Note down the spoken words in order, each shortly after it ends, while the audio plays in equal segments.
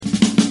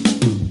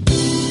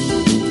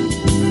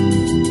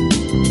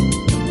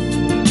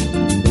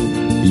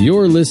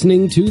You're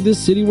listening to the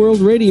City World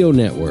Radio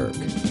Network.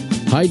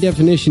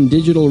 High-definition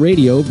digital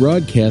radio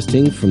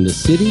broadcasting from the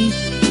city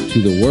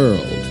to the world.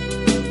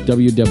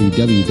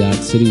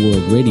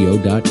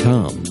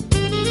 www.cityworldradio.com.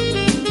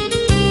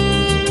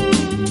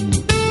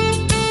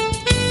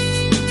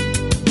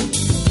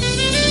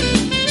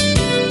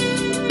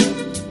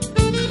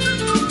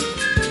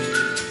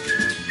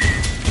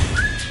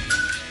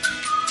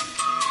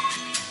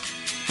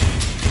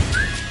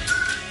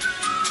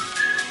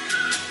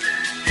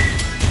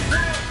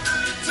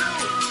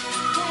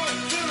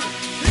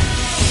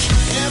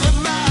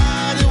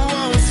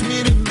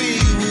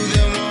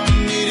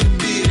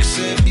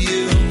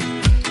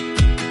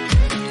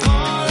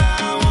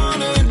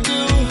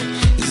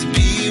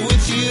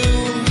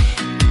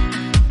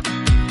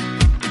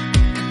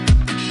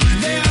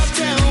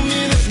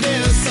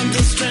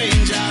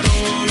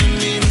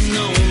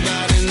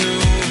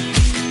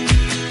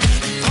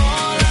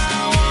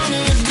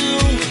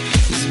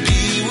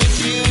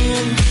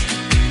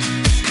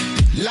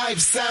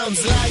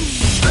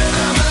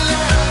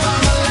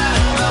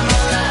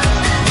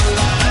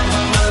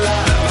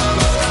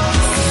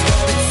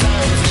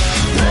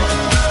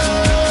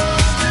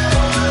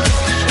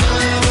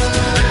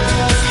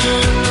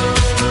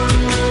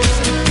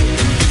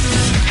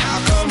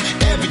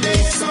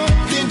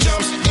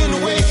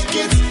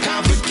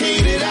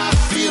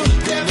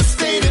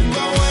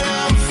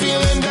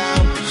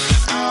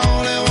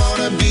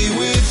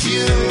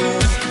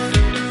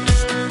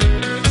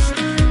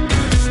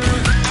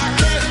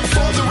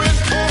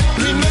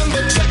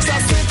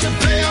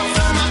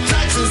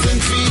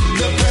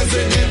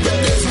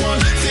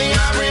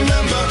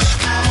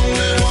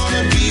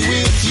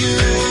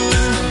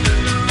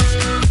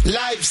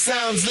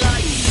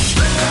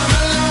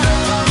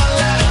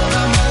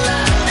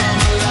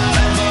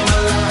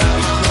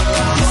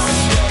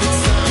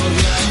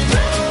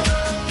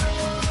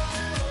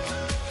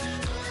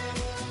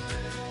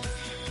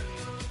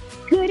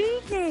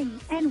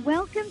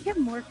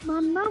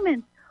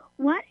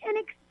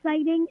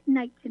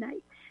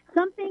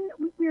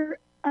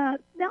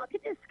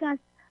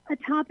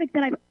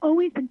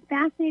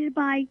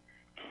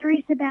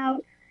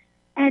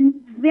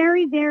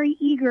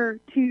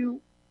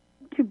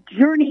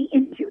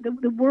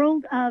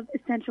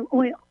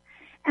 Oil.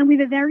 And we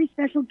have a very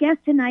special guest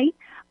tonight,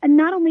 and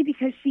not only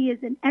because she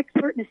is an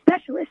expert and a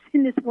specialist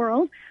in this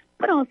world,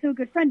 but also a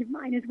good friend of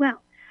mine as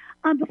well.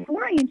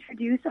 Before I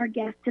introduce our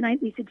guest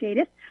tonight, Lisa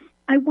Jadis,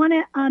 I want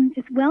to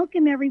just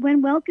welcome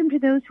everyone. Welcome to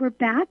those who are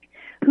back,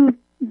 who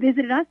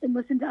visited us and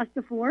listened to us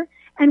before,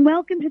 and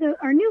welcome to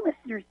our new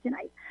listeners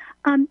tonight.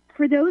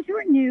 For those who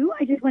are new,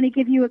 I just want to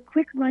give you a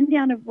quick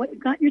rundown of what you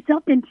got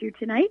yourself into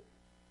tonight.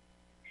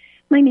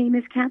 My name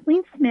is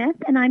Kathleen Smith,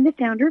 and I'm the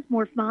founder of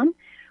Morph Mom.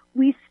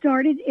 We're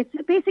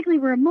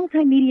a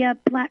multimedia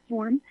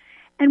platform,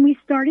 and we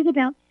started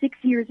about 6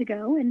 years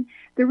ago. And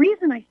the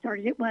reason I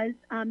started it was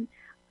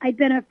I'd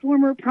been a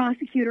former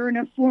prosecutor in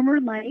a former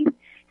life,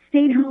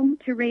 stayed home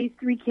to raise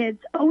 3 kids,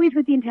 always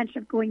with the intention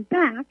of going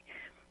back.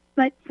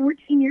 But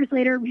 14 years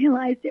later,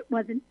 realized it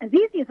wasn't as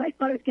easy as I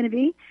thought it was going to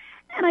be,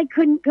 and I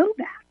couldn't go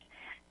back.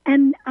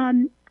 And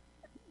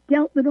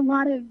dealt with a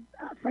lot of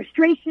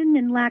frustration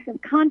and lack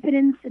of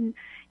confidence, and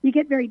you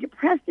get very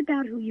depressed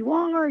about who you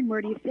are and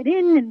where do you fit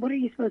in and what are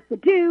you supposed to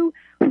do,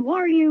 who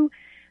are you?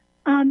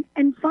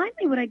 And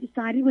finally what I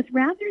decided was,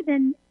 rather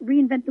than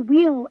reinvent the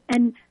wheel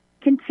and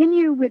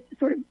continue with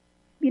sort of,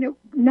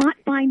 not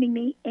finding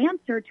the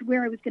answer to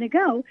where I was going to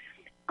go,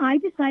 I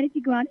decided to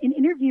go out and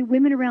interview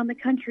women around the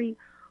country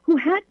who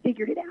had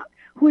figured it out,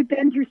 who had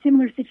been through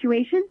similar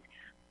situations,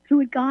 who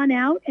had gone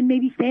out and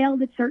maybe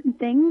failed at certain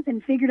things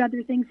and figured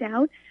other things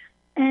out.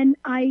 And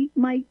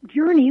my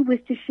journey was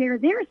to share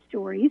their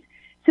stories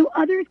so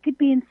others could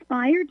be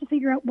inspired to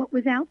figure out what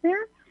was out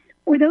there,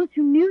 or those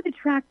who knew the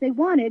track they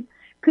wanted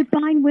could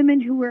find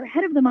women who were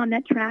ahead of them on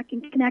that track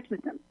and connect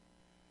with them.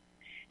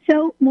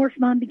 So Morph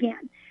Mom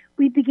began.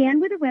 We began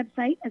with a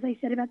website, as I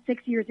said, about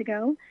 6 years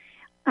ago.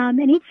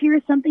 And each year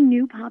something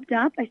new popped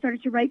up. I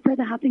started to write for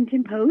the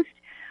Huffington Post.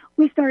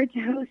 We started to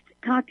host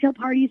cocktail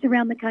parties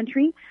around the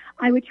country.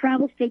 I would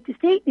travel state to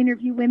state,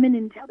 interview women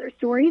and tell their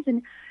stories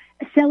and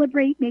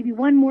celebrate maybe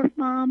one Morph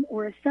Mom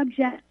or a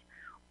subject.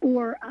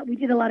 Or we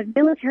did a lot of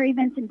military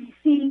events in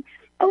D.C.,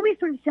 always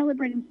sort of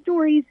celebrating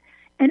stories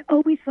and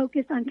always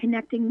focused on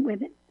connecting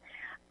women.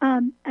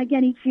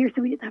 Again, each year,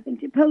 so we did the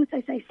Huffington Post,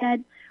 as I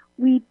said.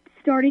 We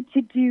started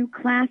to do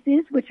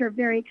classes, which are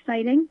very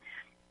exciting,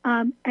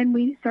 and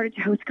we started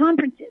to host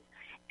conferences.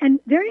 And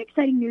very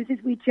exciting news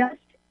is we just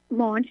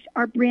launched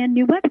our brand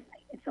new website.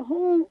 It's a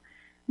whole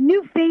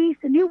new face,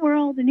 a new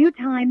world, a new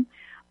time,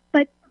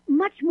 but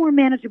much more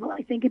manageable,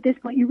 I think, at this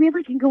point. You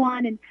really can go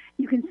on and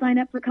you can sign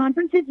up for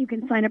conferences, you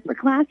can sign up for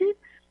classes,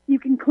 you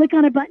can click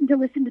on a button to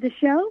listen to the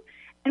show,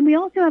 and we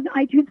also have the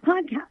iTunes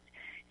podcast.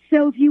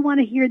 So if you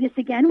want to hear this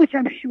again, which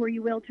I'm sure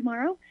you will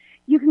tomorrow,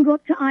 you can go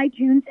up to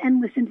iTunes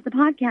and listen to the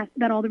podcast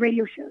about all the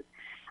radio shows.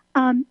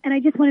 And I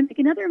just want to make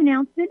another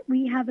announcement.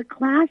 We have a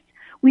class.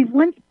 We have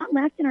one spot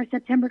left in our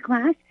September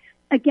class.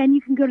 Again,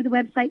 you can go to the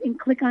website and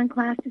click on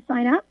class to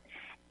sign up.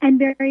 And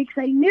very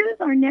exciting news,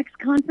 our next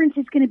conference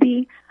is going to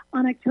be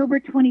on October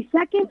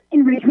 22nd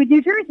in Ridgewood,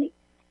 New Jersey.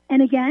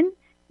 And again,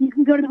 you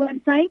can go to the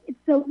website. It's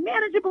so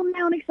manageable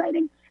now and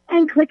exciting,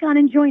 and click on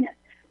and join us.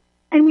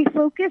 And we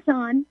focus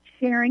on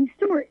sharing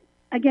stories.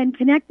 Again,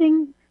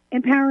 connecting,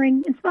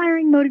 empowering,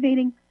 inspiring,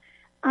 motivating,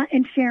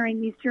 and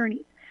sharing these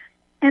journeys.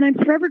 And I'm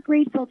forever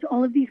grateful to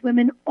all of these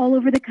women all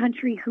over the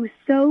country who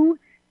so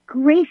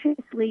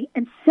graciously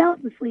and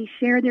selflessly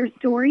share their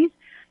stories.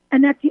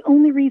 And that's the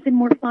only reason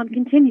Morph Mom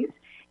continues.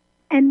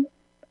 And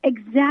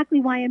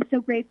exactly why I'm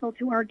so grateful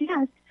to our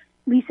guest,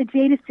 Lisa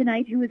Jadis,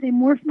 tonight, who is a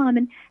Morph Mom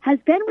and has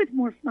been with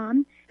Morph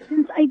Mom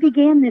since I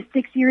began this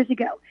 6 years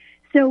ago.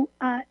 So,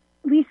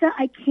 Lisa,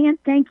 I can't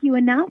thank you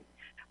enough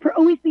for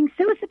always being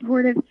so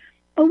supportive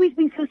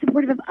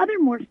of other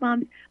Morph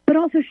Moms, but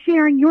also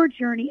sharing your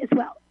journey as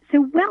well. So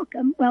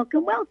welcome,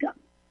 welcome, welcome.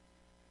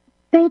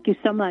 Thank you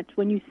so much.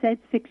 When you said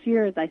 6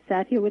 years, I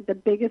sat here with the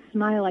biggest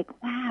smile, like,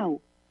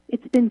 wow,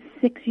 it's been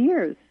 6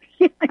 years.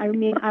 I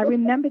mean, I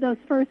remember those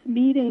first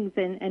meetings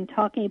and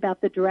talking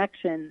about the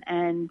direction,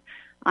 and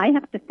I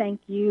have to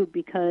thank you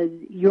because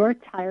your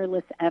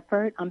tireless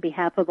effort on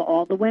behalf of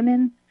all the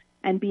women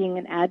and being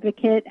an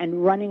advocate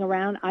and running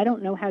around, I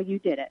don't know how you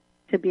did it,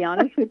 to be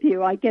honest with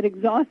you. I get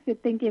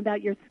exhausted thinking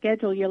about your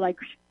schedule. You're like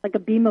a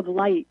beam of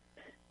light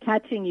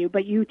catching you,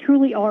 but you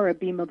truly are a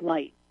beam of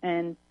light.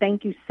 And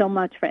thank you so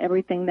much for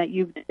everything that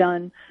you've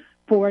done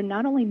for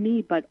not only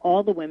me, but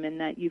all the women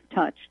that you've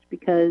touched,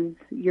 because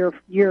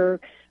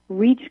your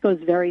reach goes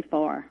very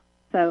far.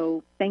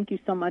 So thank you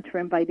so much for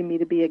inviting me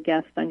to be a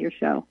guest on your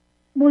show.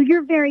 Well,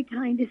 you're very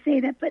kind to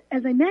say that, but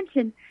as I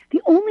mentioned,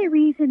 the only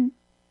reason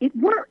it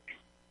works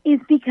is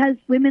because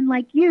women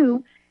like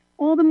you,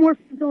 all the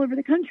Morphs all over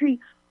the country,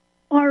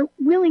 are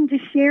willing to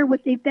share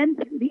what they've been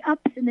through, the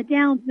ups and the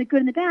downs and the good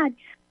and the bad.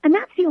 And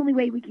that's the only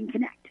way we can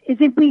connect, is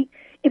if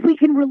we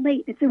can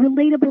relate. It's a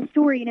relatable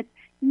story, and it's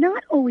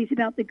not always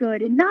about the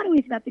good and not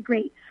always about the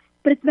great,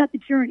 but it's about the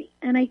journey.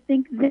 And I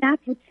think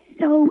that's what's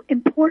so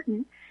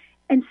important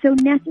and so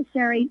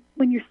necessary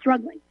when you're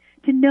struggling,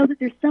 to know that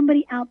there's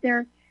somebody out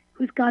there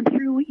who's gone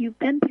through what you've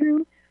been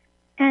through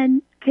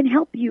and can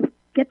help you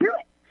get through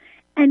it.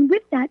 And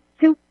with that,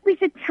 so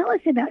Lisa, tell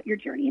us about your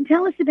journey and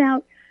tell us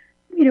about,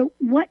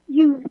 what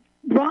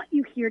brought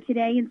you here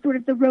today and sort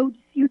of the roads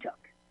you took.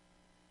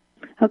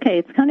 Okay,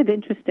 it's kind of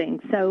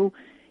interesting. So,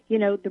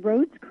 the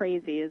road's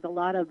crazy. It's a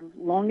lot of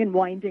long and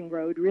winding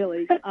road,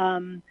 really.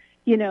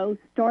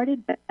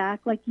 Started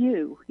back like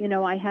you.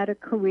 I had a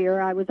career.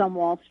 I was on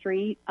Wall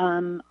Street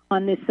on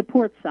the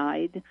support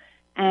side,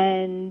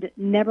 and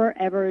never,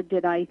 ever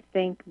did I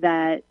think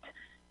that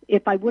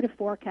if I would have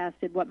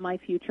forecasted what my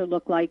future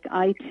looked like,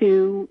 I,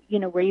 too,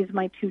 raised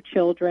my two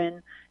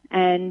children,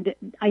 and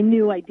I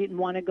knew I didn't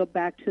want to go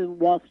back to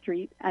Wall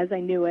Street as I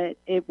knew it.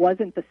 It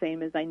wasn't the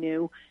same as I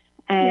knew.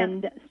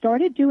 And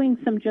started doing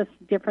some just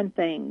different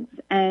things.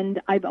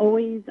 And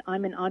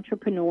I'm an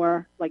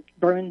entrepreneur, like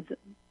burns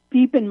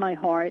deep in my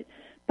heart,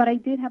 but I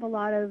did have a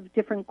lot of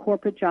different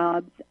corporate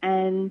jobs,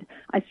 and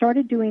I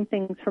started doing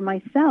things for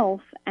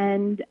myself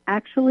and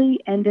actually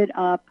ended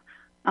up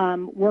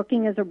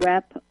working as a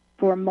rep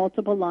for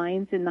multiple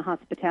lines in the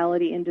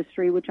hospitality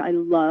industry, which I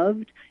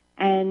loved.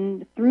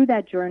 And through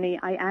that journey,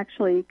 I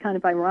actually kind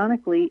of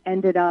ironically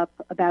ended up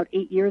about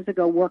 8 years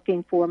ago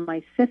working for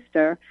my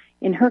sister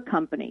in her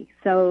company.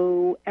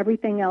 So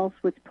everything else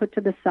was put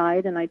to the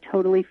side, and I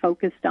totally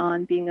focused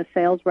on being a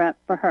sales rep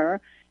for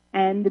her.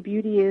 And the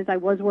beauty is I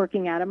was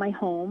working out of my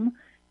home,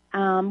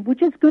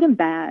 which is good and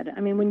bad. I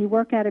mean, when you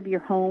work out of your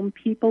home,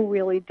 people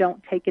really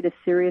don't take it as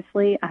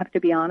seriously. I have to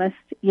be honest.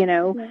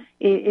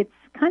 It's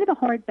kind of a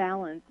hard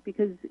balance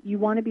because you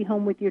want to be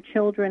home with your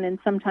children, and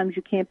sometimes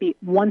you can't be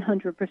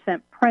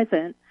 100%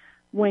 present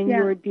when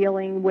you're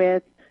dealing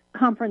with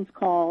conference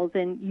calls,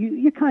 and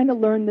you kind of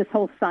learn this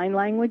whole sign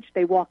language.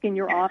 They walk in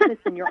your office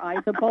and your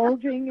eyes are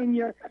bulging, and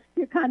you're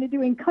kind of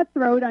doing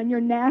cutthroat on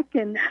your neck,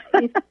 and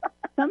it's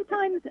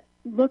sometimes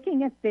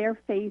looking at their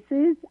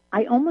faces,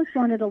 I almost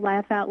wanted to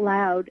laugh out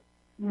loud,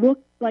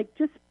 look like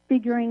just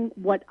figuring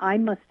what I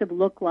must have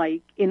looked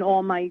like in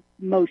all my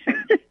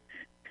motions.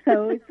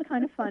 So it's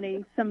kind of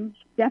funny, some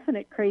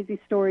definite crazy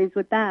stories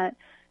with that.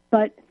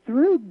 But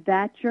through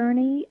that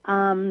journey,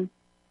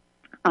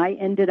 I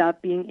ended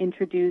up being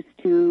introduced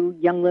to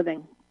Young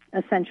Living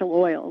essential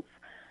oils,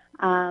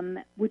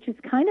 which is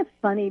kind of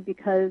funny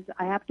because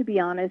I have to be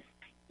honest,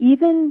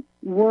 even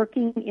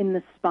working in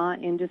the spa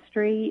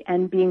industry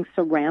and being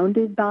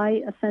surrounded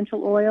by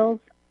essential oils,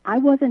 I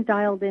wasn't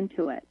dialed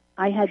into it.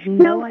 I had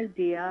no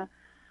idea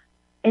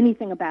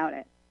anything about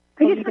it.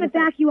 I just want to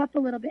back you up a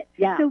little bit.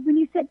 Yeah. So when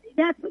you said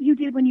that's what you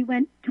did when you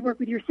went to work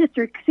with your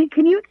sister,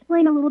 can you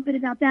explain a little bit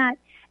about that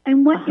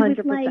and what 100%.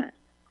 It was like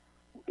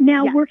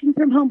now working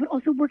from home, but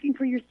also working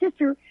for your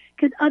sister,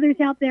 because others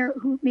out there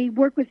who may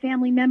work with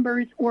family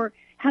members, or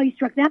how you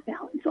struck that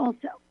balance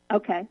also?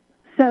 Okay.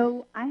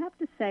 So I have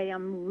to say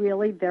I'm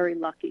really very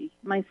lucky.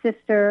 My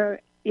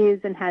sister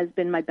is and has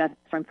been my best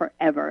friend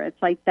forever.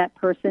 It's like that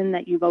person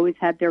that you've always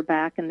had their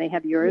back and they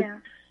have yours. Yeah.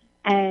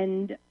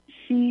 And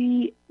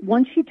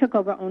once she took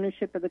over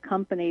ownership of the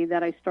company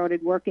that I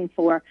started working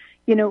for,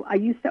 I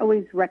used to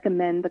always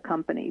recommend the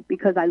company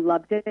because I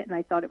loved it and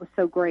I thought it was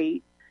so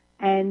great.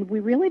 And we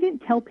really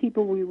didn't tell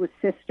people we were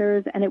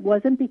sisters, and it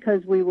wasn't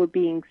because we were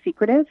being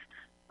secretive.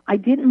 I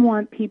didn't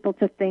want people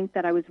to think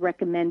that I was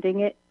recommending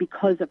it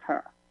because of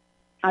her.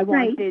 I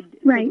wanted to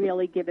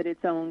really give it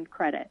its own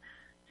credit.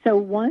 So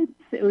once,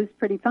 it was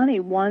pretty funny,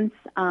 once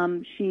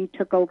she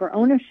took over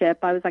ownership,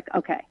 I was like,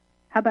 okay,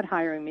 how about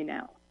hiring me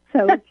now?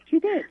 So she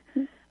did.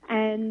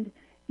 And,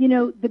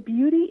 the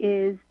beauty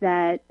is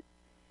that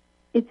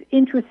it's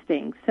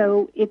interesting.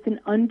 So it's an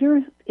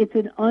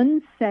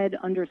unsaid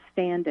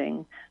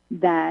understanding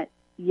that,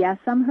 yes,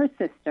 I'm her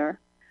sister.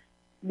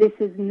 This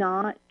is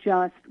not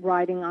just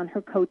riding on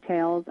her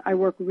coattails. I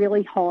work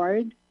really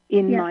hard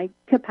in my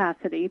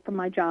capacity for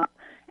my job.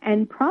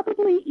 And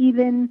probably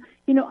even,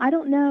 I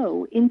don't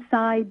know, in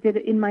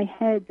my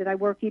head, did I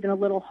work even a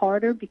little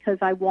harder because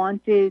I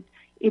wanted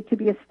it to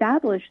be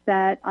established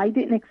that I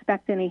didn't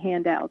expect any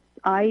handouts.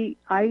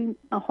 I'm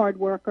a hard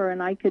worker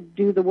and I could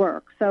do the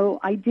work. So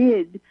I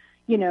did,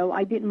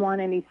 I didn't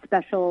want any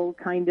special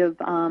kind of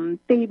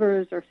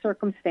favors or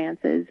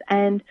circumstances.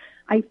 And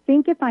I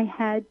think if I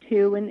had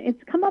to, and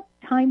it's come up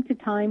time to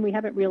time, we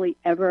haven't really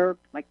ever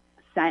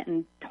sat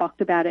and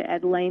talked about it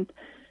at length,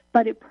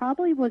 but it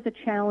probably was a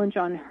challenge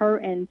on her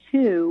end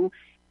too.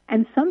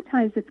 And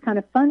sometimes it's kind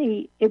of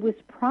funny. It was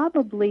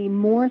probably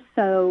more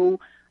so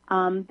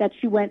that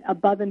she went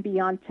above and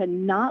beyond to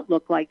not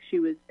look like she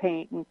was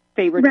paying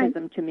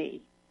favoritism to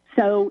me.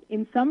 So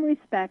in some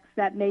respects,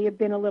 that may have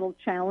been a little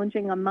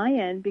challenging on my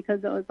end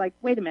because it was like,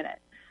 wait a minute.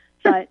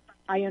 But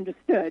I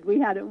understood. We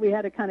had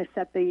to kind of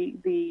set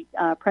the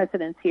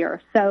precedence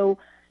here. So,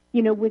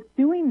 with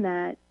doing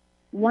that,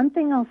 one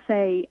thing I'll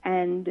say,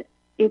 and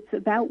it's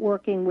about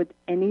working with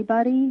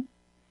anybody,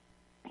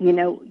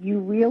 you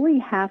really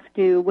have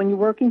to, when you're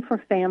working for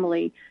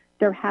family,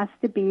 there has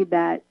to be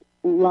that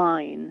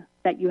line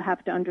that you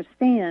have to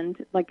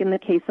understand. Like in the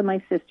case of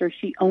my sister,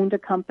 she owned a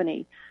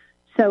company.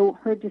 So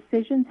her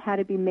decisions had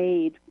to be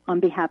made on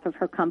behalf of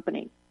her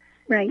company.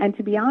 Right. And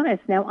to be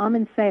honest, now I'm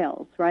in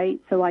sales, right?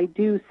 So I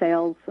do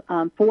sales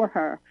for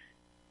her.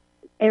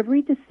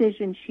 Every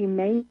decision she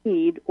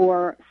made,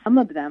 or some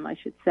of them, I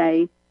should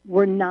say,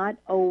 were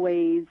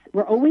always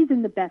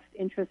in the best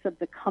interest of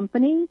the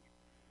company,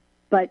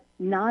 but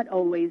not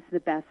always the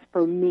best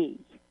for me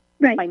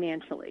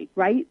financially,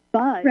 right?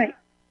 But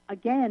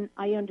again,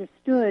 I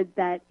understood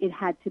that it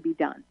had to be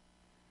done.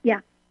 Yeah.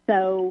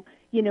 So,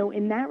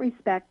 in that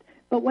respect,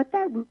 but what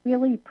that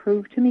really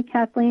proved to me,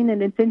 Kathleen,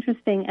 and it's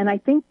interesting, and I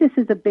think this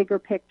is a bigger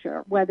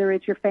picture, whether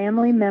it's your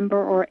family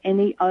member or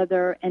any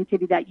other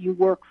entity that you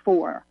work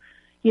for.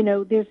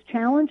 There's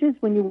challenges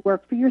when you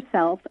work for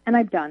yourself, and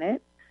I've done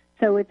it.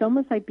 So it's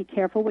almost like be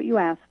careful what you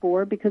ask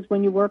for, because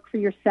when you work for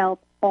yourself,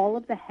 all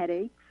of the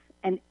headaches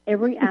and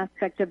every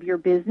aspect of your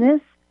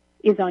business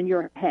is on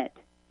your head.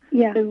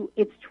 Yeah. So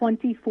it's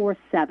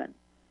 24/7,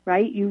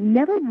 right? You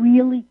never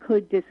really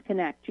could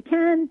disconnect. You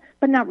can,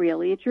 but not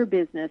really. It's your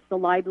business, the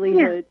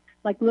livelihood. Yeah.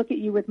 Like, look at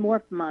you with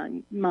Morph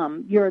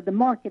Mom. You're the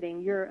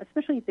marketing.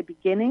 Especially at the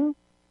beginning,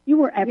 you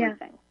were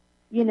everything.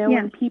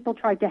 And people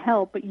tried to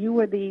help, but you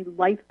were the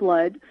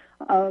lifeblood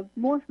of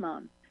Morph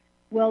Mom.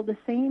 Well, the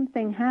same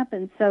thing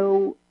happens.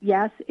 So,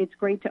 yes, it's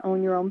great to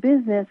own your own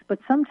business, but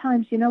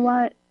sometimes, you know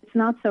what? It's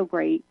not so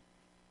great.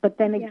 But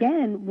then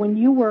again, when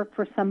you work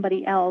for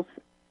somebody else,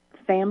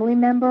 family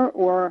member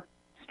or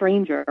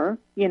stranger,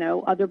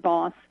 other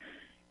boss,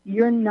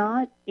 you're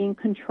not in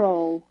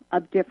control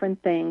of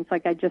different things.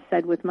 Like I just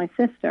said with my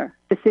sister,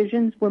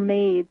 decisions were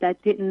made that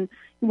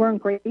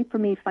weren't great for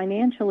me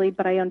financially,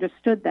 but I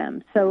understood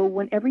them. So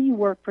whenever you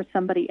work for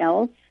somebody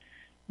else,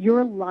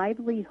 your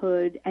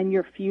livelihood and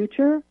your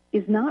future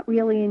is not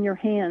really in your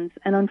hands.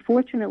 And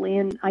unfortunately,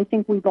 and I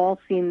think we've all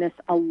seen this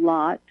a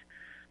lot,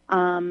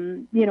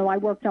 I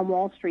worked on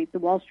Wall Street. The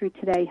Wall Street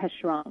today has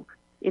shrunk.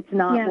 It's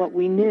not what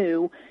we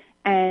knew.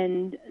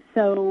 And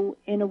so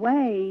in a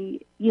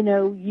way,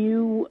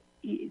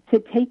 to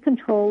take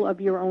control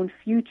of your own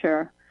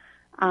future,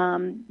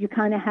 you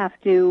kind of have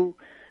to,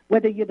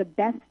 whether you're the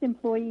best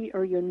employee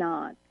or you're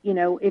not,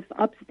 if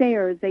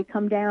upstairs they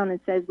come down and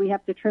says we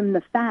have to trim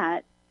the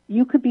fat,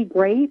 you could be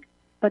great,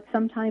 but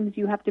sometimes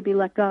you have to be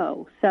let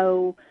go.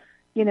 So,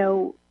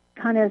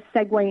 kind of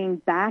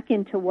segueing back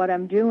into what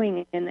I'm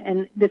doing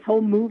and this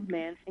whole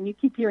movement, and you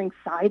keep hearing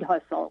side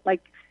hustle,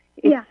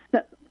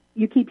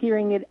 you keep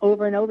hearing it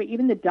over and over.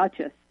 Even the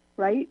Duchess,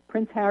 right?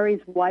 Prince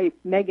Harry's wife,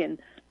 Meghan,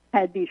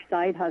 had these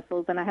side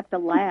hustles, and I have to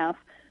laugh,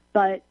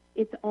 but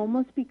it's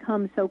almost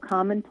become so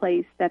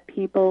commonplace that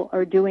people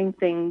are doing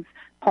things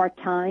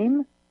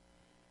part-time,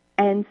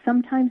 and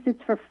sometimes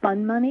it's for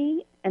fun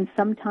money, and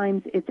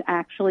sometimes it's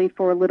actually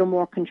for a little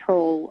more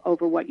control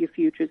over what your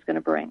future is going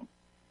to bring.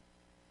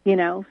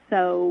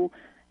 So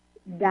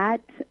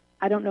that,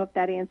 I don't know if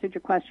that answered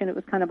your question. It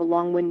was kind of a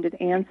long-winded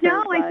answer.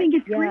 No, I think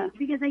it's great,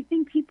 because I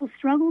think people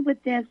struggle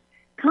with this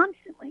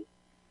constantly.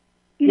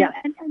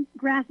 And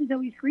grass is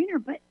always greener,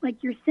 but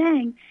like you're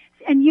saying,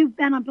 and you've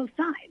been on both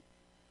sides.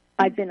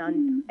 I've been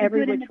on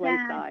every which way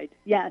side.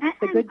 Yes,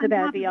 the good, the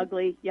bad, the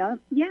ugly. Yeah.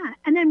 Yeah,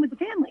 and then with the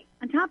family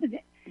on top of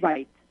it.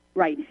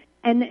 Right.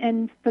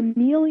 And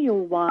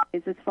familial-wise,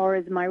 as far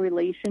as my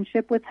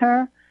relationship with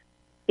her,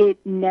 it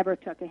never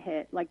took a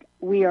hit. Like,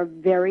 we are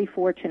very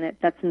fortunate.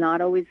 That's not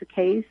always the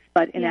case,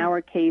 but in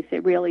our case,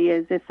 it really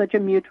is. There's such a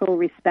mutual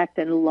respect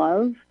and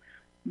love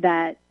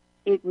that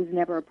it was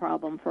never a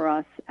problem for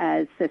us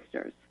as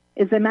sisters.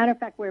 As a matter of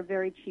fact, we're a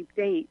very cheap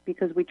date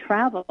because we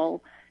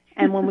travel,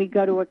 and when we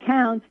go to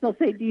accounts, they'll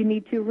say, do you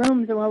need 2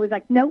 rooms? And we're always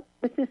like, nope,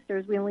 we're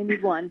sisters. We only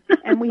need 1.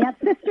 And we have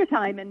sister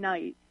time at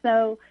night.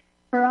 So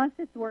for us,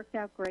 it's worked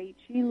out great.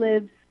 She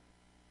lives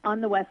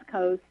on the West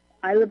Coast.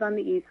 I live on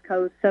the East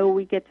Coast, so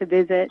we get to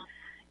visit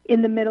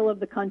in the middle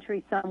of the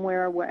country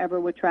somewhere, wherever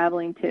we're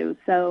traveling to.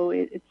 So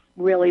it's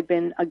really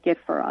been a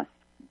gift for us.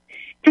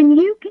 And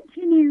you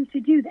continue to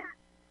do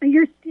that.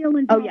 You're still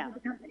involved with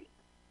the company.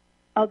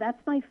 Oh,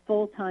 that's my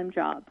full-time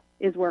job,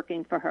 is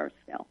working for her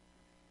still.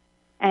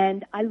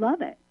 And I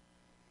love it.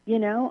 You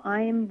know,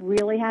 I'm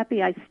really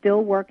happy. I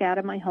still work out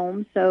of my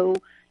home, so,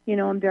 you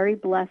know, I'm very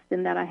blessed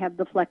in that I have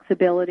the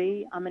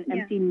flexibility. I'm an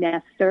empty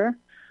nester.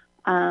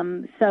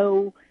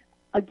 So,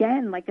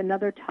 again, like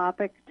another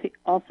topic to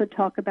also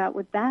talk about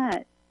with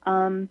that,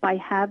 by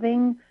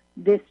having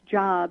this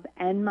job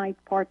and my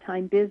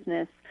part-time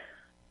business,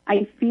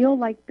 I feel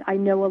like I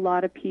know a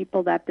lot of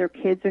people that their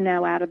kids are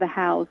now out of the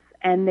house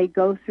and they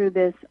go through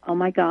this, oh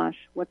my gosh,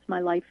 what's my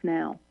life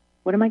now?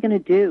 What am I going to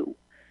do?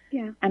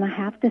 Yeah. And I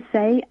have to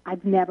say,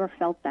 I've never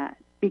felt that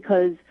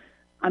because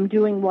I'm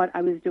doing what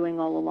I was doing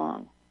all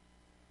along.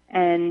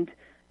 And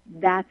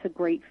that's a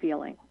great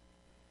feeling.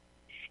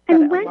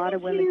 And but a lot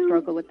of women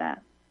struggle with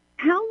that.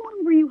 How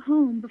long were you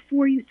home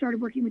before you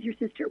started working with your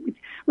sister?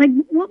 Like,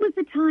 what was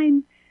the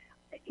time,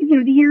 you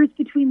know, the years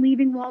between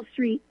leaving Wall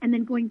Street and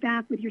then going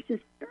back with your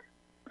sister?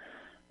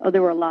 Oh,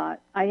 there were a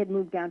lot. I had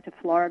moved down to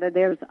Florida.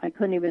 I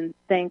couldn't even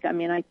think. I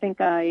mean, I think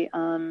there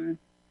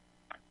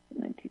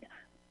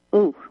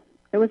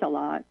was a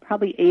lot.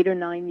 Probably 8 or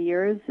 9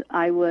 years.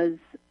 I was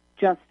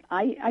just,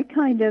 I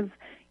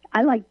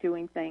like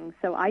doing things.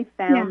 So I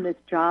found this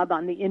job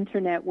on the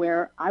internet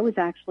where I was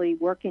actually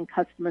working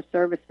customer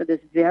service for this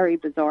very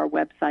bizarre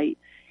website.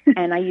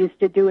 And I used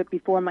to do it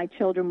before my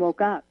children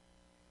woke up.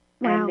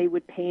 Wow. And they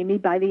would pay me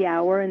by the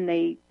hour, and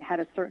they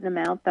had a certain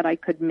amount that I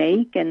could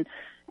make.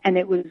 And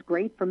it was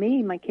great for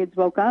me. My kids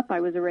woke up,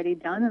 I was already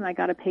done, and I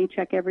got a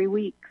paycheck every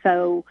week.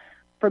 So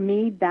for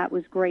me, that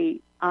was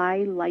great. I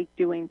like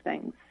doing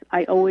things.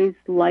 I always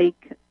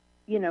like,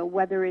 you know,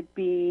 whether it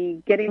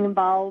be getting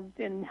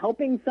involved in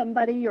helping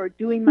somebody or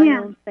doing my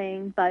own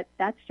thing, but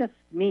that's just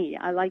me.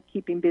 I like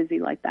keeping busy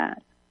like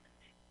that.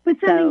 But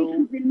something to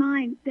keep in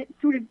mind, that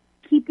sort of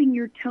keeping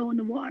your toe in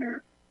the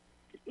water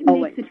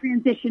makes the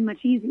transition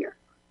much easier.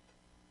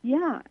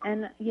 Yeah,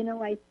 and, you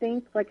know, I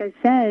think, like I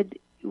said,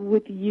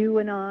 with you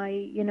and I,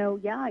 you know,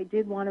 I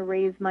did want to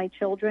raise my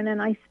children,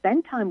 and I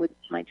spent time with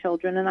my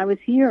children, and I was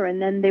here,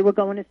 and then they were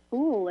going to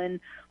school, and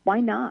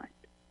why not?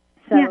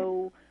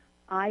 So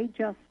I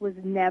just was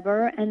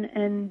never,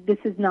 and this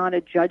is not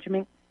a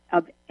judgment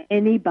of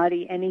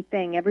anybody,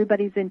 anything.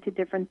 Everybody's into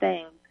different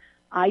things.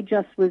 I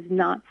just was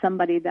not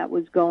somebody that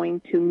was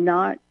going to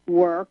not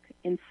work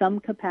in some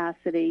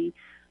capacity,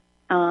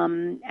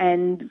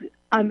 and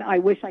I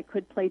wish I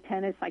could play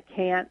tennis. I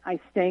can't. I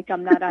stink.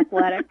 I'm not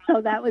athletic.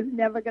 So that was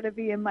never going to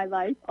be in my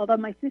life. Although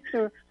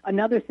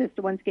another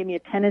sister once gave me a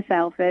tennis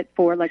outfit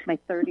for like my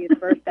 30th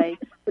birthday,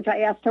 which I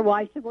asked her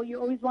why. She said, well, you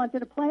always wanted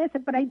to play. I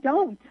said, but I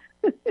don't.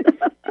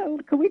 So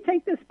can we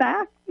take this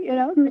back? You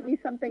know, give me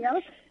something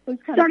else. It was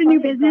kind Start of a new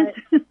business.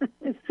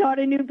 Start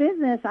a new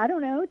business. I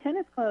don't know,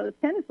 tennis clothes,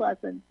 tennis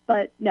lessons.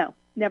 But no,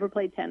 never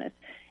played tennis.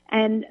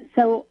 And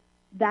so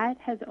that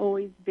has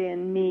always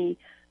been me.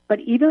 But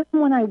even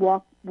when I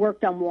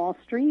worked on Wall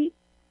Street,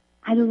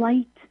 I'm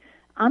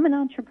an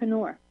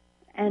entrepreneur,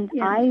 and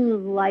I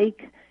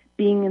like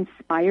being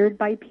inspired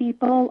by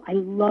people. I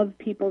love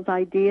people's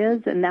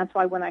ideas, and that's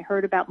why when I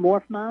heard about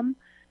Morph Mom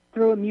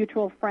through a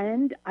mutual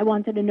friend, I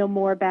wanted to know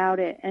more about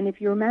it. And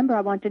if you remember,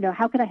 I wanted to know,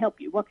 how could I help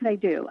you? What could I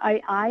do?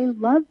 I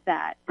love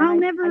that. I'll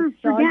never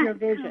saw forget your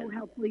vision. how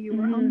helpful you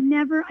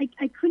were.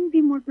 I couldn't be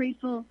more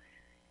grateful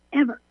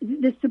ever.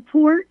 The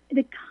support,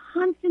 the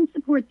constant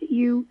support that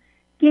you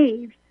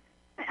gave,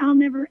 I'll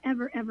never,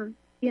 ever, ever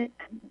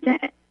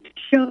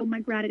show my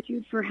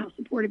gratitude for how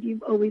supportive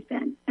you've always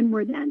been and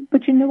were then.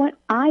 But you know what?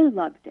 I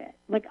loved it.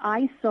 Like,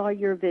 I saw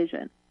your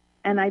vision,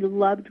 and I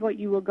loved what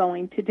you were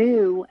going to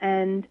do.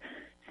 And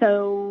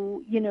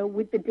so, you know,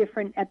 with the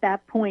different, at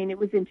that point, it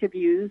was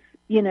interviews,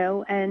 you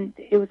know, and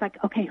it was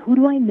like, okay, who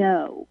do I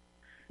know?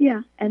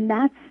 Yeah. And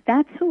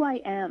that's who I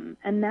am.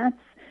 And that's,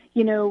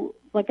 you know,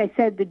 like I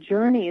said, the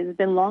journey has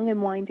been long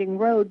and winding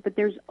road, but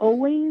there's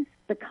always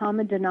the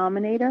common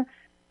denominator.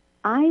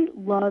 I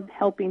love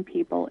helping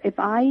people. If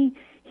I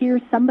hear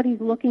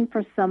somebody's looking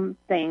for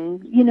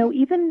something, you know,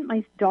 even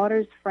my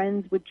daughter's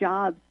friends with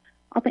jobs,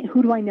 I'll think,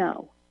 who do I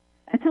know?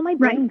 That's how my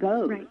brain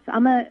goes. Right.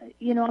 I'm a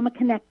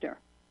connector.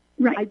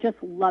 Right. I just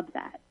love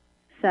that.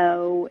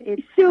 So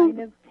it's kind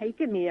of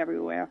taken me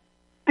everywhere.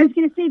 I was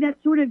going to say that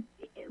sort of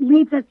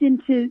leads us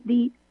into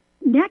the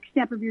next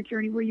step of your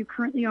journey where you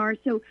currently are.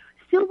 So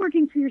still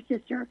working for your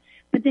sister,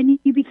 but then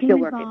you became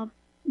involved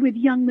with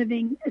Young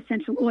Living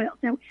Essential Oils.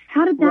 Now,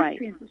 how did that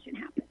transition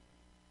happen?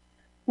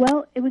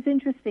 Well, it was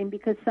interesting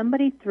because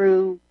somebody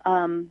through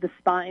the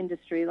spa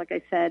industry, like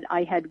I said,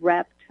 I had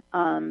repped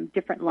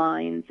different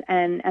lines.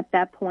 And at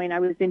that point, I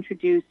was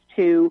introduced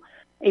to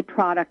a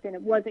product, and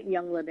it wasn't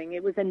Young Living.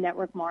 It was a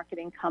network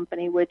marketing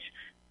company, which,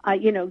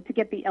 to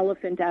get the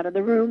elephant out of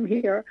the room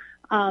here,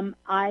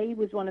 I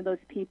was one of those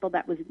people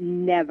that was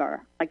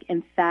never,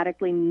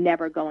 emphatically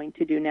never going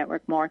to do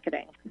network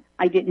marketing.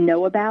 I didn't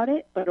know about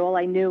it, but all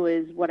I knew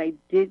is what I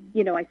did.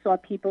 I saw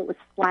people, it was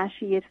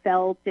flashy, it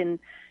felt, and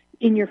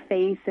in your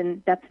face,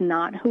 and that's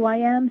not who I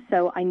am,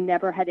 so I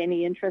never had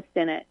any interest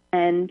in it.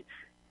 And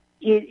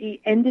it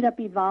ended up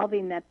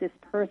evolving that this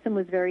person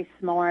was very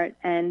smart,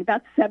 and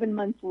about 7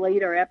 months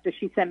later, after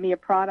she sent me a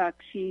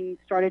product, she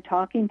started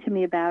talking to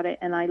me about it,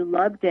 and I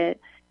loved it,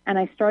 and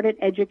I started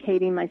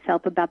educating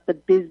myself about the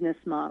business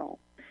model.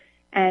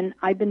 And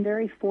I've been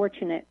very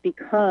fortunate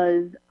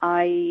because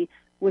I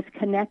was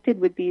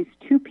connected with these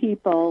two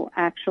people,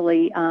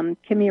 actually,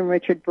 Kimmy and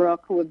Richard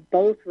Brooke, who have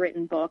both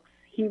written books.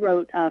 He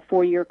wrote a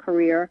 4-Year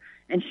Career,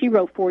 and she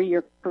wrote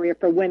 4-Year Career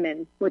for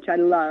Women, which I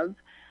love.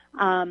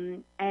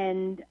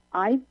 And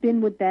I've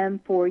been with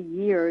them for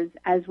years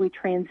as we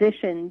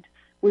transitioned.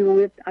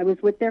 I was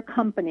with their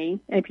company,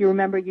 and if you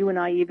remember, you and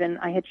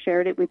I had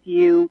shared it with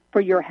you for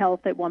Your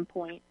Health at one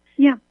point.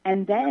 Yeah.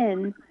 And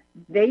then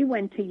they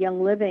went to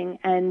Young Living,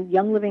 and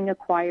Young Living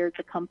acquired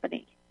the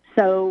company.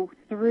 So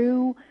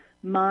through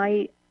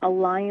my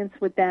alliance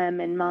with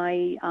them and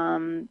my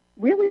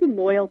really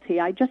loyalty,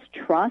 I just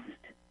trust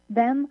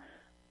them,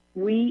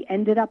 we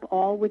ended up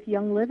all with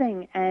Young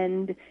Living.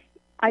 And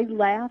I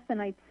laugh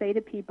and I'd say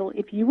to people,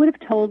 if you would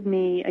have told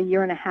me a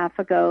year and a half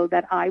ago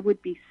that I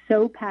would be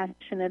so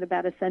passionate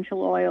about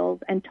essential oils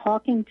and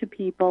talking to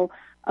people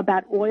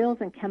about oils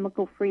and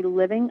chemical-free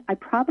living, I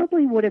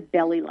probably would have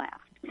belly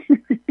laughed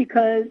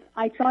because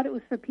I thought it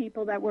was for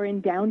people that were in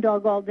down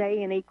dog all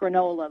day and ate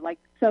granola,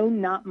 so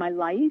not my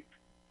life.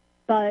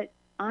 But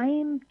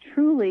I'm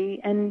truly,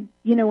 and,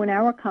 in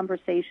our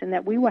conversation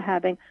that we were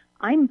having,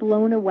 I'm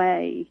blown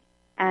away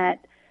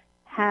at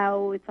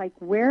how it's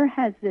where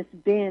has this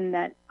been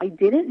that I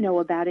didn't know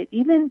about it?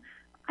 Even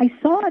I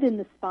saw it in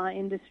the spa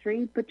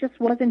industry, but just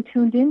wasn't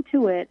tuned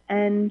into it.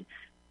 And,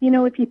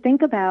 if you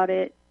think about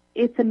it,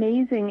 it's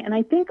amazing. And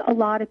I think a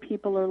lot of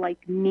people are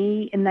like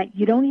me in that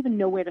you don't even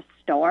know where to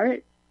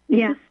start.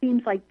 Yeah. It just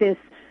seems like this,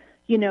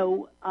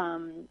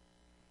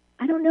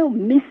 I don't know,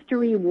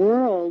 mystery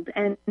world.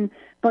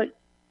 But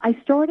I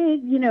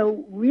started,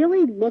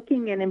 really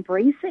looking and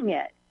embracing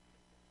it.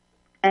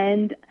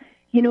 And,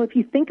 if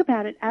you think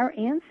about it, our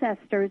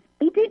ancestors,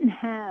 they didn't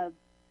have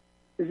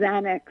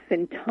Xanax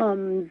and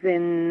Tums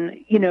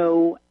and,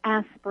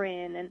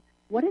 aspirin. And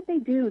what did they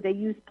do? They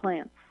used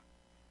plants.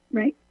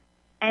 Right.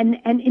 And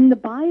in the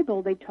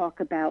Bible, they talk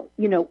about,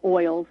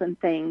 oils and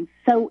things.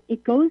 So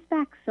it goes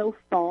back so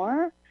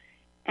far.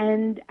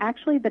 And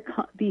actually,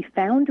 the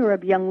founder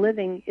of Young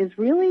Living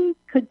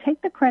could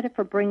take the credit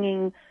for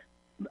bringing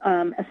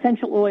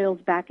essential oils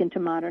back into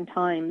modern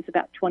times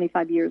about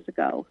 25 years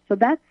ago. So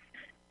that's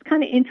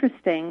kind of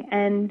interesting.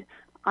 And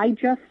I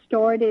just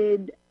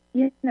started,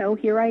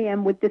 here I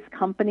am with this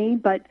company,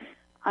 but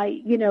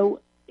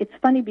it's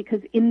funny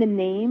because in the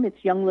name,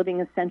 it's Young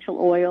Living Essential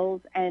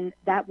Oils, and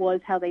that was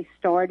how they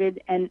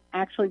started. And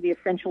actually, the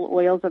essential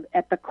oils are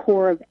at the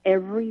core of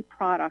every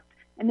product,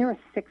 and there are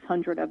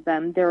 600 of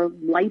them. They're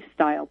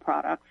lifestyle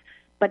products,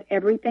 but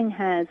everything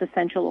has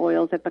essential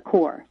oils at the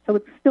core. So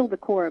it's still the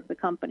core of the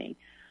company.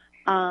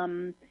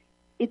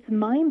 It's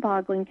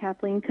mind-boggling,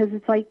 Kathleen, because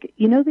it's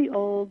the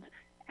old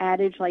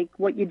adage,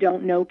 what you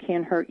don't know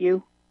can't hurt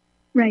you.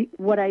 Right.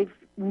 What I've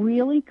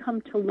really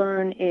come to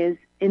learn is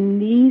in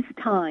these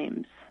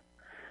times,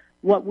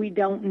 what we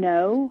don't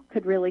know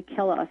could really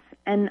kill us.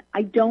 And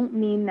I don't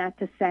mean that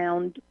to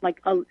sound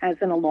as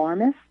an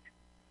alarmist,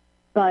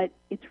 but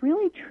it's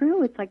really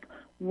true. It's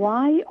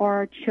why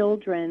are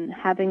children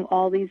having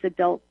all these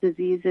adult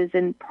diseases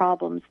and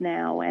problems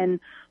now? And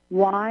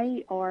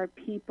why are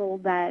people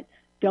that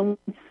don't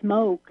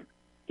smoke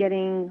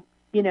getting,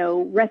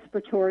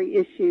 respiratory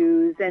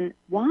issues? And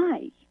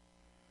why?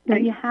 Right.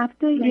 And you have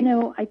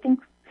to, I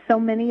think so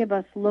many of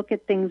us look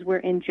at things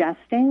we're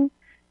ingesting,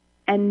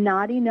 and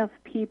not enough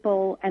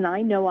people, and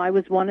I know I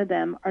was one of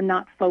them, are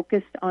not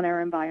focused on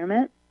our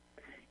environment.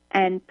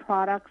 And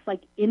products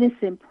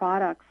innocent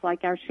products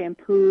like our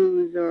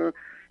shampoos or,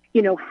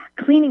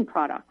 cleaning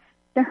products,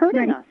 they're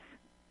hurting us.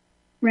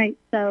 Right.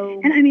 So,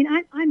 and I mean,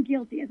 I'm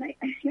guilty. As I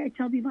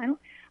tell people,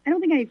 I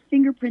don't think I have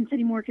fingerprints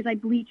anymore because I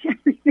bleach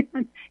everything.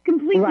 I'm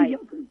completely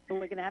guilty. So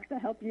we're going to have to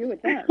help you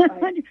with that.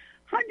 100%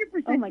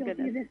 oh my guilty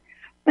goodness. of this.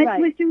 But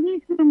with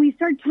Denise, when we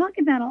started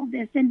talking about all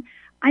this, and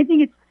I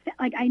think it's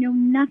I know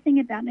nothing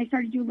about, and I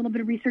started to do a little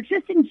bit of research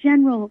just in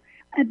general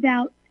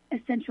about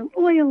essential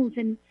oils,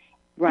 and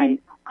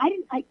right.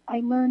 And I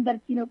learned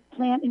that it's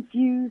plant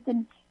infused,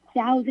 and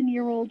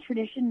 1,000-year-old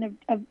tradition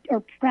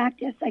or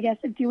practice, I guess,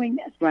 of doing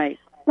this. Right.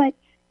 But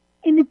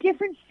in the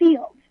different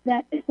fields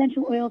that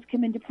essential oils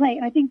come into play,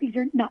 and I think these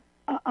are not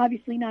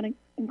obviously not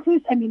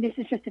inclusive. I mean, this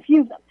is just a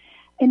few of them.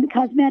 In the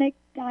cosmetic,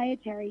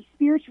 dietary,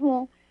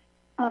 spiritual,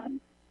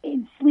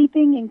 in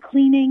sleeping and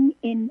cleaning,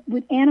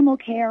 with animal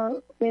care,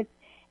 with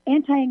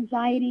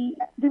anti-anxiety.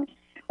 There's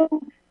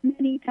so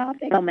many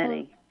topics. So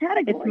many.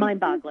 Categories. It's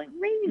mind-boggling. It's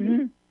crazy.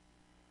 Mm-hmm.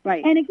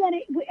 Right. And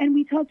again, and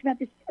we talked about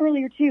this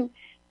earlier too.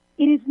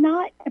 It is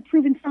not a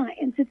proven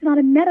science. It's not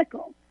a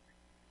medical,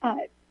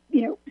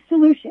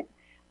 solution,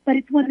 but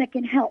it's one that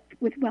can help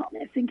with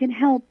wellness and can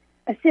help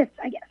assist.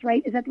 I guess,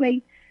 right? Is that the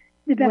way?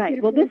 The best way right.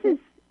 to Well, this it? is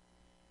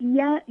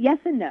yes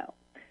and no.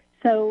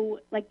 So,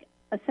 like,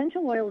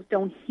 essential oils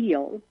don't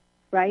heal,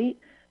 right?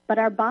 But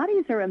our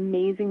bodies are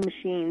amazing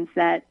machines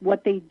that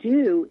what they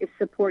do is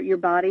support your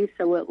body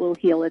so it will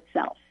heal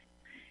itself.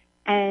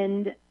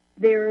 And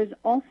there's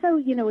also,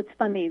 it's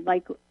funny,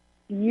 like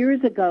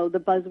years ago, the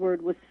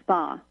buzzword was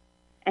spa.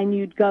 And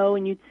you'd go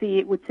and you'd see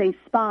it would say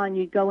spa, and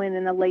you'd go in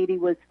and a lady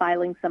was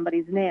filing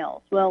somebody's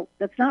nails. Well,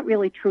 that's not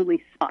really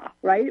truly spa,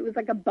 right? It was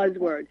like a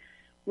buzzword.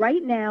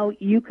 Right now,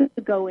 you could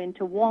go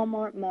into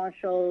Walmart,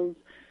 Marshalls,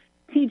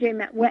 TJ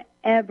Maxx,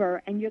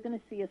 wherever, and you're going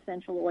to see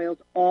essential oils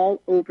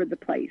all over the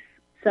place.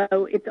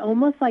 So it's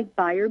almost like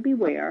buyer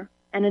beware.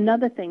 And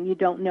another thing, you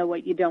don't know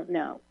what you don't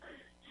know.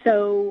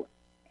 So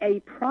a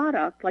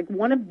product like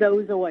one of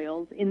those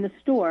oils in the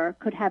store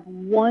could have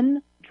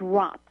one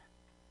drop,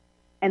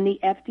 and the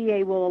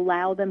FDA will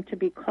allow them to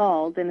be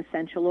called an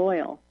essential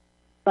oil.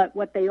 But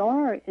what they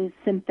are is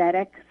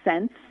synthetic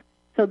scents,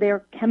 so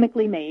they're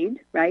chemically made,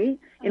 right?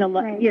 In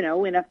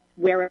a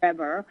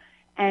wherever,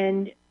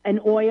 and an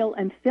oil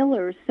and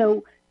fillers,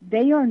 so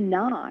they are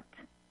not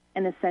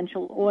an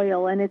essential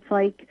oil. And it's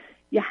like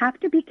you have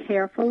to be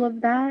careful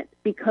of that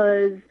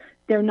because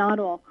they're not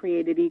all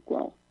created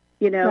equal,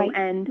 Right.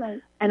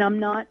 and I'm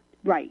not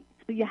right.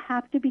 So you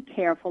have to be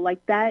careful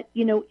like that,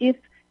 if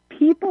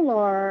people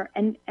are,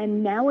 and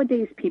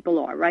nowadays people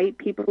are, right?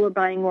 People are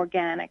buying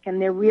organic,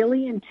 and they're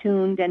really in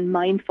tuned and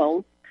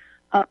mindful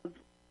of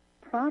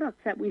products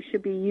that we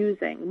should be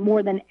using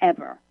more than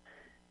ever.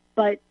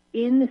 But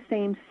in the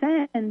same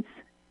sense,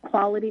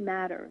 quality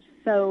matters.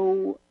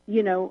 So,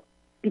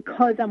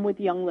 because I'm with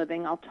Young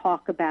Living, I'll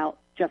talk about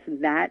just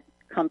that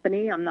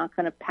company. I'm not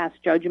going to pass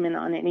judgment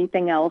on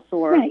anything else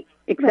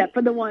except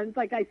for the ones,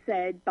 like I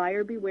said,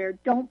 buyer beware.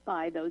 Don't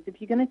buy those. If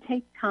you're going to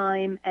take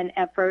time and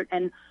effort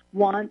and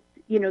want,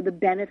 the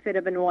benefit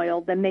of an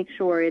oil, then make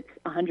sure it's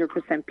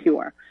 100%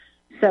 pure.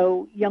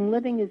 So Young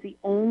Living is the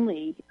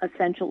only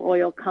essential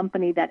oil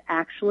company that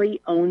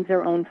actually owns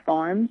their own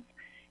farms,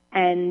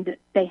 and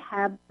they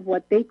have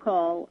what they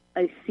call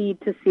a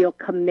seed-to-seal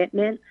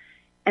commitment.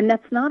 And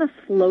that's not a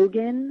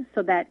slogan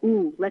so that,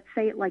 let's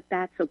say it like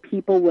that so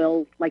people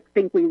will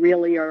think we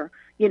really are,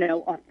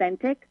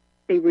 authentic.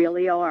 They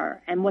really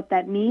are. And what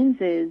that means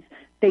is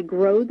they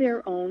grow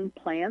their own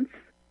plants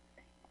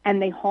and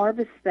they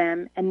harvest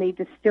them and they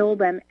distill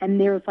them. And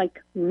there's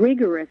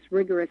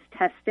rigorous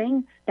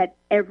testing that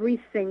every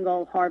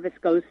single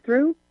harvest goes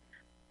through.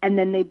 And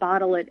then they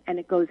bottle it and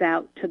it goes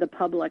out to the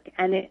public.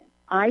 And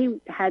I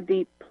had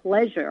the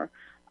pleasure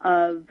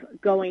of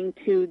going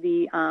to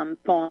the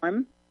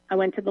farm. I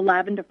went to the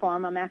lavender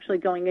farm. I'm actually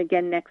going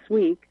again next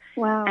week.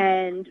 Wow.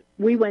 And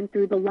we went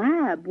through the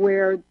lab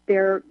where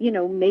they're,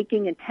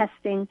 making and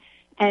testing.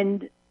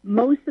 And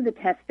most of the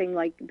testing,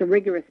 like the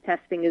rigorous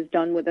testing, is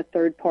done with a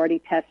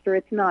third-party tester.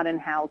 It's not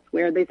in-house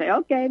where they say,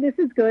 okay, this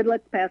is good,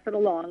 let's pass it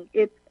along.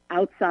 It's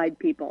outside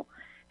people.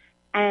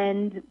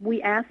 And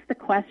we asked the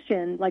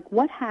question,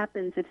 what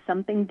happens if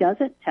something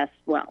doesn't test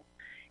well?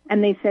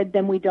 And they said,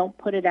 then we don't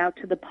put it out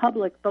to the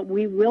public, but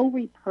we will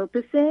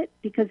repurpose it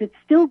because it's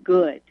still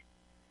good.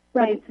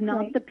 But it's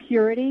not the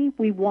purity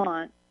we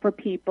want for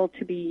people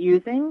to be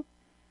using.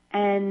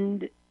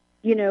 And,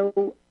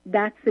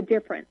 that's the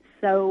difference.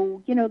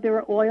 So, there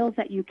are oils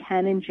that you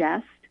can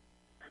ingest,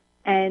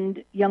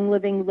 and Young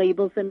Living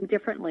labels them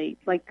differently.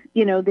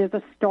 There's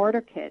a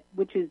starter kit,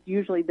 which is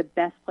usually the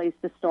best place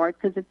to start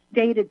because it's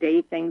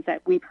day-to-day things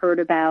that we've heard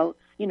about,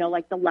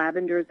 like the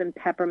lavenders and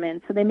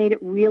peppermints. So they made it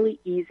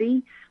really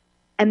easy.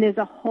 And there's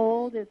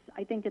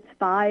I think it's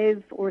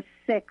 5 or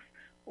 6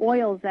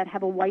 oils that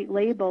have a white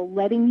label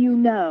letting you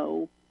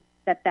know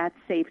that that's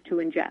safe to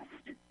ingest.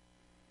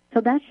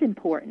 So that's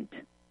important.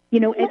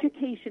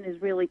 Education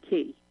is really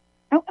key.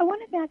 I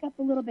want to back up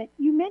a little bit.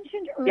 You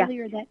mentioned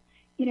earlier that,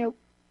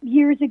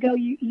 years ago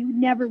you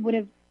never would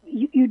have,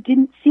 you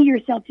didn't see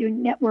yourself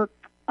doing network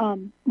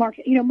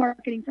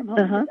marketing from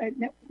home,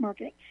 network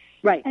marketing.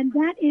 Right. And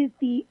that is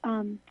the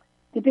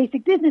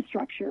basic business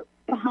structure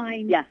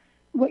behind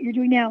what you're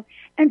doing now.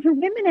 And for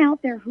women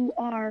out there who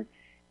are,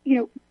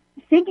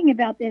 thinking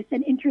about this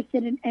and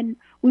interested in, and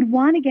would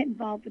want to get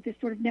involved with this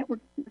sort of network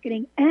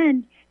marketing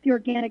and the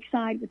organic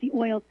side with the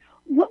oils,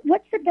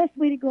 what's the best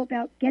way to go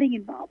about getting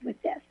involved with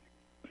this?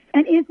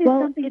 And is this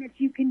something that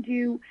you can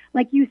do,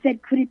 like you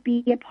said, could it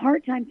be a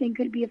part-time thing?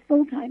 Could it be a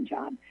full-time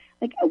job?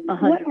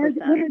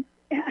 100%.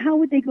 How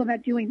would they go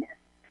about doing this?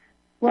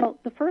 Well,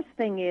 the first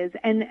thing is,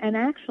 and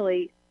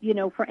actually,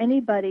 for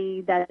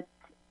anybody that's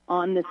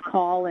on this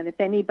call, and if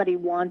anybody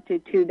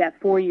wanted to, that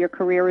 4-year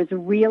career is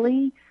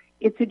really,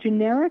 it's a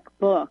generic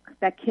book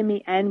that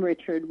Kimmy and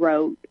Richard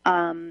wrote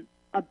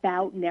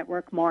about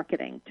network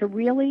marketing to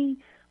really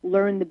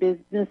learn the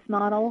business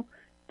model.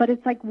 But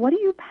it's like, what are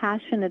you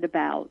passionate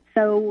about?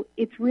 So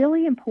it's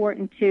really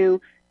important to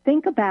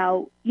think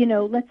about,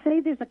 let's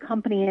say there's a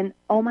company, and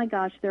oh my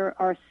gosh, there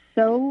are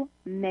so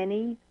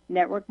many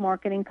network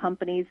marketing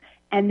companies,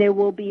 and there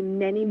will be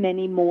many,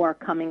 many more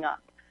coming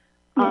up.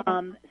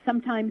 Yeah.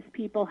 Sometimes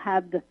people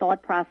have the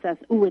thought process,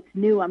 oh, it's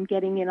new, I'm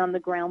getting in on the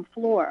ground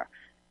floor.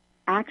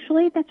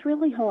 Actually, that's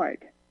really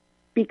hard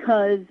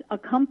because a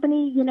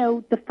company,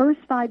 the first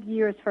 5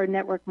 years for a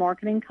network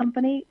marketing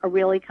company are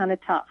really kind of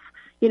tough.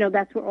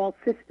 That's where all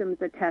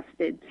systems are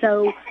tested.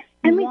 So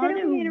and you want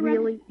to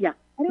really, yeah.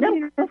 I don't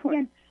mean to interrupt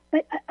again,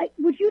 but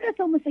would you just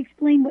almost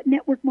explain what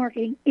network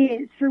marketing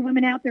is for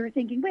women out there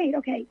thinking, wait,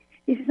 okay,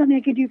 this is something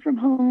I could do from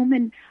home,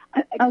 and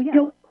I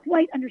don't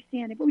quite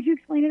understand it, but would you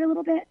explain it a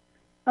little bit?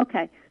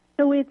 Okay.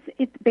 So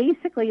it's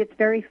basically, it's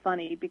very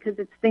funny because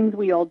it's things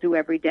we all do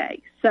every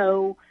day.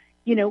 So,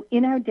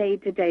 in our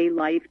day-to-day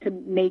life, to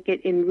make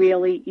it in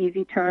really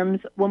easy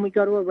terms, when we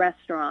go to a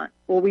restaurant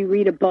or we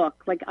read a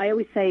book, like I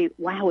always say,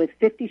 wow, if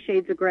 50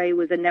 Shades of Grey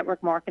was a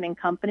network marketing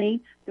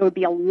company, there would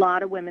be a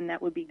lot of women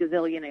that would be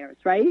gazillionaires,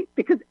 right?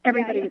 Because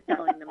everybody was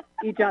telling them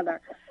each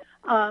other.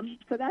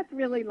 So that's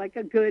really like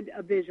a good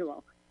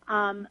visual.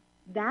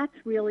 That's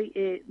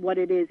really what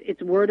it is.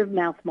 It's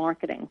word-of-mouth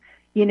marketing.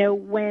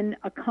 When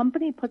a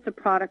company puts a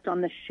product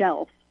on the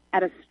shelf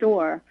at a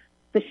store,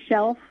 the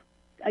shelf,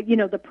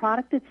 the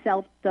product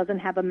itself doesn't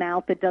have a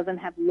mouth, it doesn't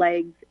have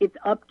legs. It's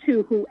up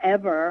to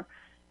whoever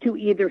to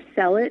either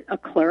sell it, a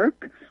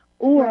clerk,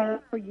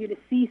 or for you to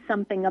see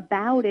something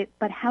about it.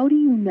 But how do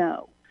you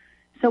know?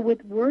 So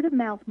with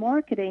word-of-mouth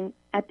marketing,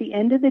 at the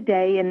end of the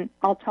day, and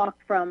I'll talk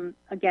from,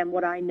 again,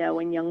 what I know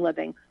in Young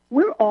Living,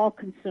 we're all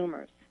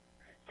consumers.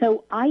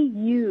 So I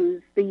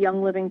use the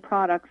Young Living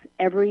products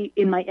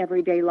in my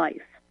everyday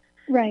life.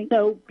 Right.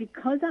 So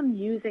because I'm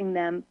using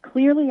them,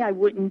 clearly I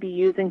wouldn't be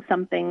using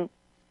something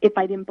if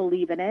I didn't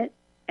believe in it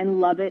and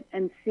love it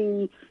and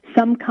see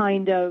some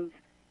kind of,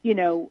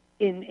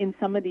 in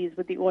some of these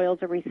with the oils,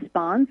 a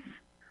response,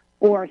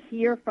 or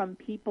hear from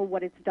people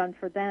what it's done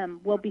for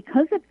them. Well,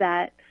 because of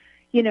that,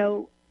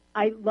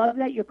 I love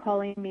that you're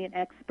calling me an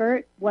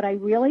expert. What I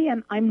really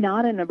am, I'm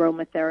not an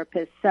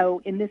aromatherapist.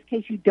 So in this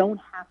case, you don't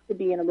have to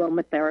be an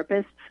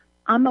aromatherapist.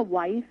 I'm a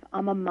wife,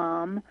 I'm a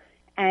mom,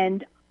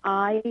 and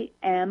I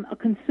am a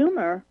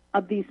consumer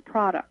of these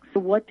products. So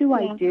what do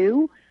I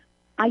do?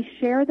 I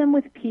share them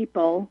with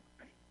people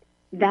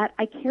that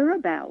I care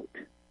about,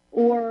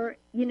 or,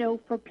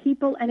 for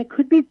people, and it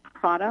could be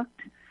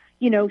product,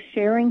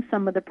 sharing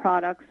some of the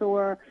products,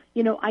 or,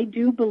 I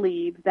do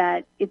believe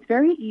that it's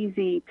very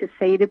easy to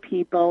say to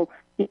people,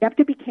 you have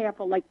to be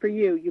careful, like for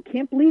you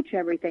can't bleach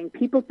everything.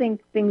 People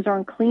think things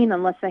aren't clean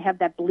unless they have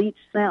that bleach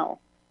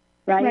smell,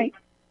 right?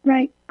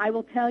 Right. I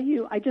will tell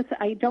you, I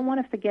don't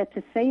want to forget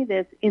to say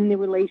this in the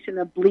relation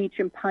of bleach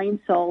and Pine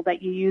Sol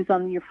that you use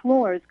on your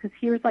floors, because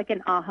here's like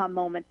an aha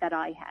moment that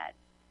I had.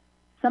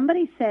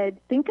 Somebody said,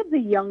 think of the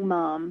young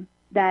mom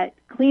that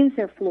cleans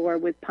their floor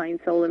with Pine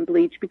Sol and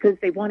bleach because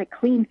they want it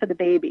clean for the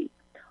baby,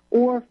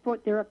 or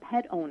they're a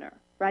pet owner,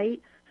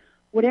 right?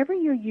 Whatever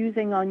you're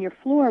using on your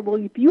floor, well,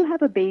 if you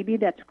have a baby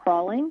that's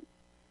crawling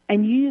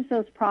and you use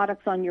those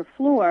products on your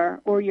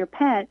floor or your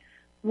pet,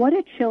 what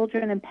do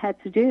children and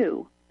pets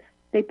do?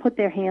 They put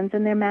their hands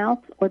in their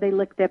mouth or they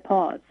lick their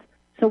paws.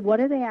 So what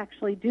are they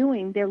actually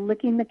doing? They're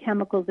licking the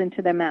chemicals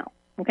into their mouth.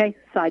 Okay,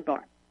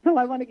 sidebar. So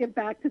I want to get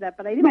back to that,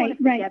 but I didn't want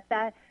to forget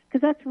that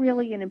because that's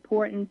really an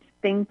important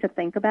thing to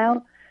think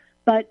about.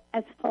 But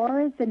as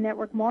far as the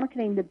network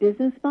marketing, the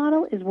business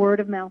model is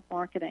word-of-mouth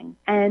marketing.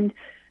 And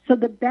so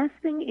the best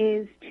thing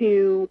is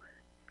to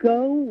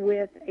go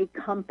with a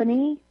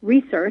company,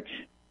 research,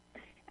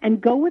 and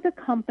go with a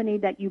company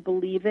that you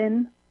believe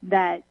in,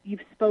 that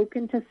you've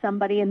spoken to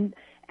somebody, and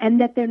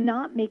that they're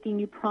not making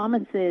you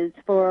promises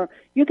for,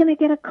 you're going to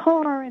get a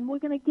car and we're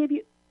going to give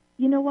you,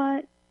 you know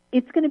what,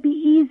 it's going to be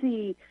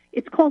easy.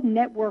 It's called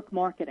network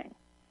marketing.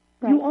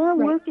 Right, you are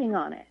working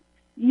on it.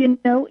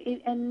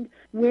 And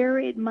where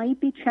it might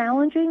be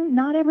challenging,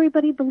 not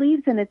everybody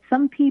believes in it.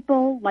 Some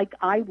people, like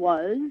I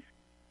was,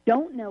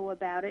 don't know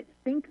about it,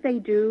 think they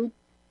do,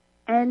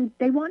 and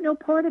they want no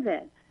part of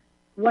it.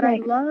 What I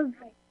love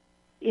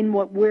in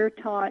what we're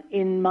taught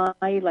in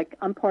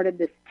I'm part of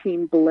this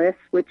team Bliss,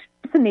 which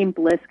the name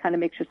Bliss kind of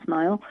makes you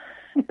smile,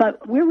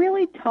 but we're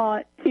really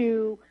taught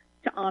to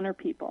honor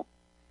people.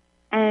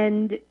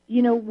 And,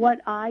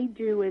 what I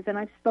do is, and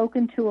I've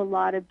spoken to a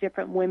lot of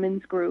different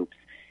women's groups,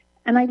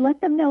 and I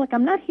let them know,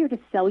 I'm not here to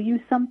sell you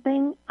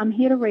something. I'm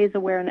here to raise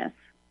awareness.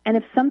 And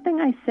if something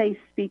I say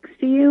speaks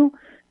to you,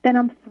 then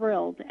I'm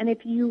thrilled. And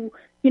if you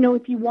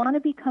want to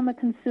become a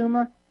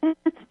consumer,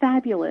 that's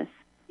fabulous.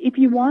 If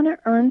you want to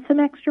earn some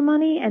extra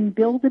money and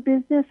build a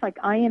business like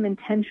I am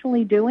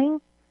intentionally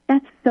doing,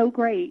 that's so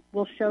great.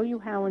 We'll show you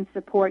how and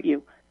support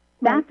you.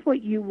 That's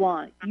what you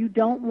want. You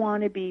don't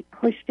want to be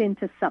pushed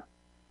into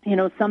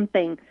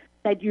something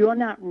that you're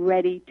not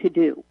ready to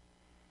do.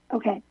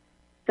 Okay.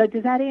 So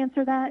does that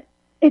answer that?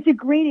 It's a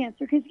great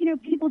answer because,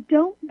 people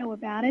don't know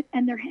about it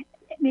and they're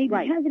maybe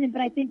hesitant,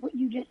 but I think what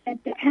you just said,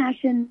 the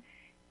passion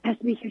has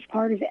to be a huge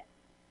part of it.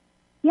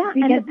 Yeah,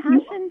 because and the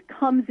passion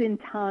comes in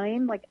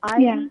time.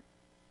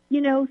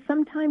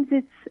 Sometimes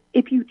it's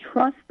if you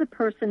trust the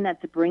person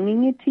that's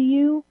bringing it to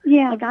you.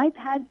 Yeah. Like I've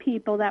had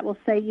people that will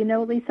say,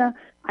 Lisa,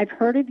 I've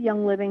heard of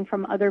Young Living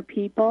from other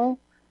people,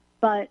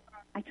 but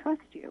I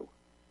trust you.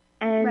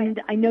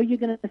 And I know you're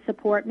going to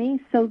support me,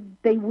 so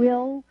they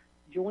will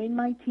join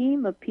my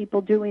team of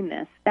people doing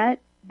this. That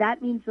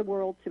means the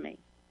world to me.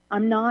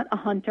 I'm not a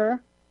hunter,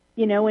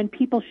 and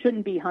people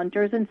shouldn't be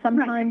hunters, and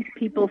sometimes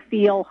people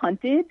feel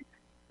hunted.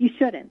 You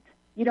shouldn't.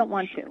 You don't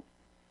want to.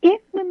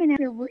 If women out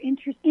there were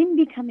interested in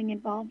becoming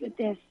involved with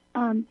this,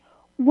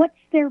 what's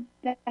their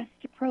best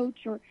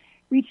approach or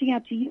reaching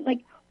out to you?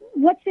 Like,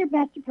 what's their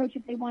best approach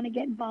if they want to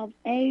get involved,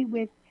 A,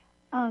 with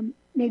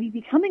maybe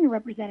becoming a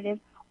representative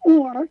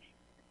or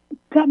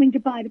coming to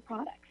buy the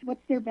products?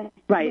 What's their best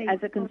way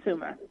as a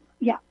consumer?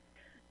 Yeah.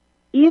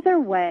 Either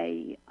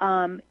way,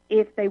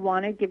 if they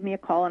want to give me a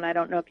call, and I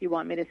don't know if you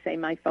want me to say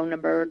my phone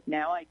number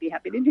now, I'd be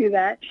happy to do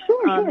that.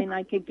 Sure. And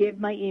I could give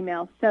my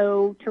email.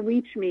 So to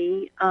reach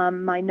me,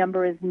 my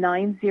number is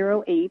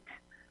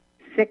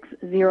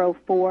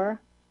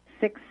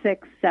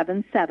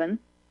 908-604-6677.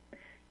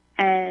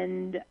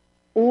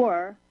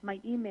 Or my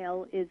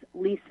email is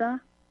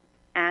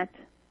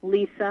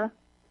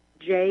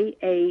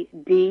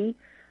Lisa@LisaJAD.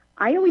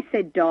 I always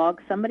said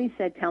dog. Somebody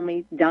said tell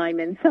me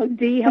diamond. So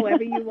D,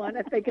 however you want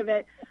to think of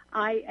it,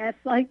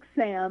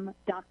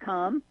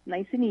 ISLikeSam.com.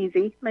 Nice and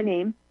easy, my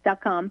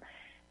name.com.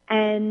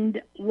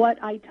 And what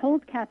I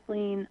told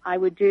Kathleen I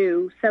would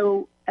do,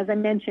 so as I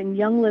mentioned,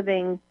 Young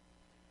Living,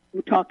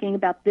 we're talking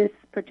about this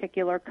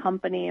particular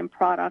company and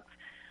products,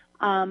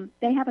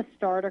 they have a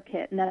starter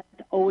kit, and that's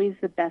always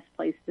the best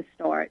place to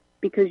start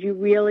because you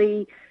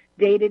really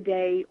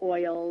day-to-day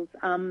oils.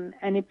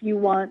 And if you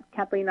want,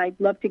 Kathleen, I'd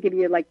love to give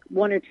you like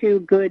one or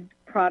two good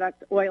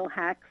product oil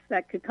hacks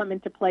that could come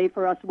into play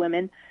for us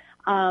women.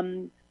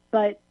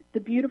 But the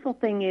beautiful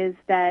thing is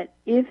that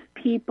if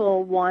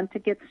people want to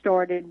get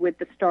started with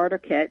the starter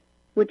kit,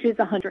 which is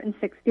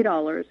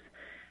 $160,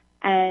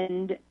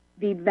 and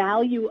the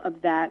value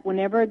of that,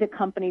 whenever the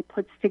company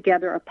puts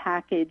together a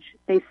package,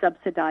 they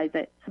subsidize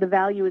it. So the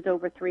value is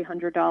over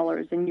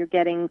 $300, and you're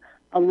getting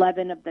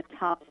 11 of the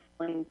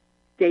top-selling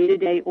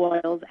day-to-day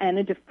oils and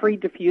a free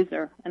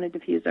diffuser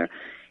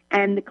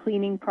and the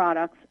cleaning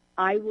products.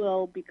 I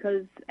will,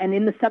 and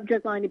in the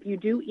subject line, if you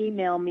do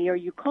email me or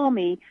you call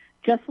me,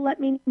 just let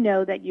me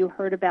know that you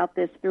heard about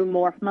this through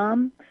Morph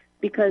Mom,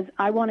 because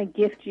I want to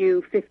gift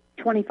you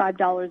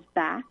 $25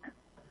 back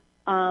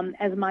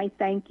as my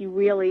thank you,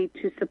 really,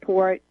 to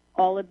support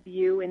all of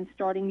you in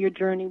starting your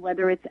journey,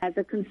 whether it's as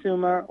a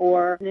consumer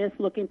or just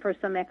looking for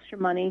some extra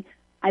money.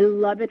 I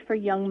love it for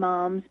young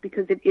moms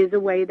because it is a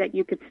way that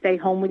you could stay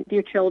home with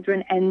your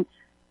children and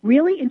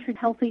really introduce a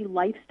healthy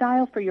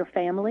lifestyle for your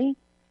family.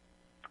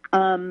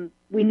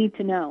 We need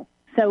to know.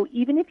 So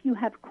even if you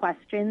have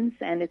questions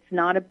and it's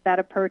not about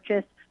a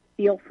purchase,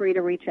 feel free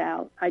to reach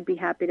out. I'd be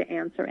happy to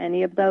answer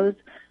any of those.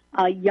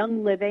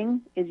 Young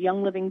Living is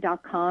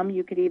youngliving.com.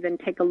 You could even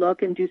take a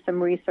look and do some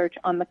research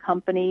on the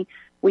company.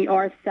 We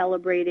are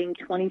celebrating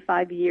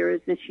 25 years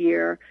this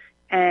year.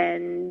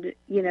 And,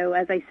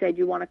 as I said,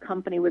 you want a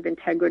company with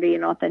integrity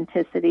and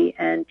authenticity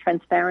and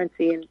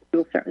transparency, and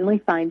you'll certainly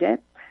find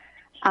it.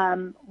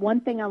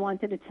 One thing I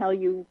wanted to tell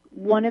you,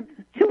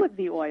 two of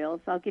the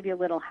oils, I'll give you a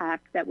little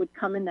hack that would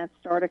come in that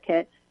starter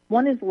kit.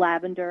 One is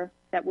lavender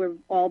that we're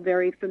all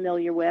very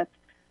familiar with.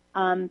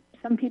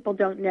 Some people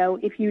don't know,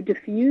 if you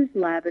diffuse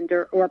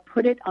lavender or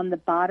put it on the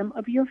bottom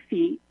of your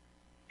feet,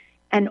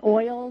 and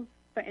oils,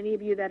 for any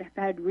of you that have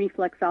had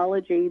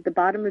reflexology, the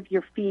bottom of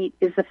your feet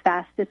is the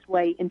fastest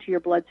way into your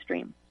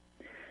bloodstream.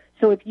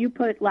 So if you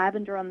put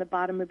lavender on the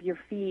bottom of your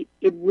feet,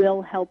 it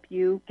will help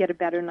you get a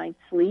better night's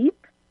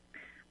sleep.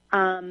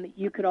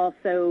 You could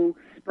also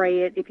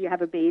spray it if you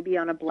have a baby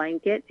on a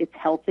blanket. It's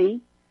healthy.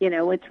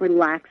 It's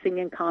relaxing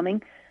and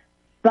calming.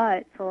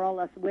 But for all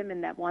us women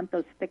that want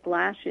those thick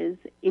lashes,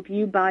 if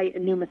you buy a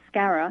new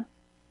mascara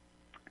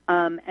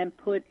and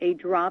put a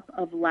drop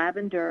of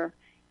lavender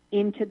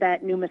into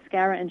that new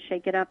mascara and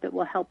shake it up, it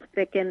will help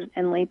thicken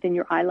and lengthen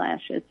your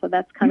eyelashes. So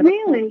that's kind of a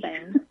cool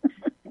thing.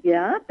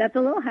 Yeah, that's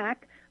a little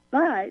hack.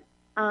 But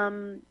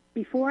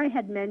before I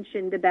had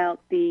mentioned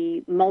about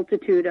the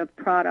multitude of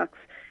products,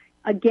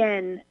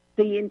 again,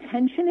 the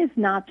intention is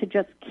not to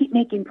just keep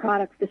making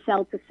products to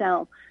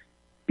sell.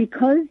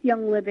 Because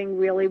Young Living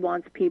really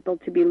wants people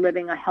to be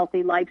living a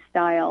healthy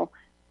lifestyle,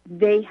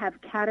 they have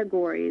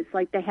categories,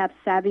 like they have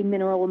Savvy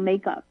Mineral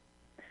Makeup.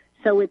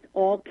 So it's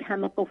all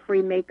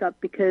chemical-free makeup,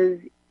 because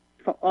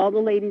for all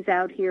the ladies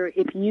out here,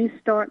 if you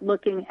start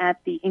looking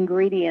at the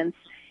ingredients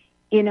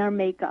in our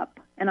makeup,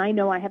 and I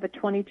know I have a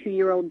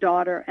 22-year-old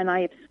daughter, and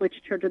I have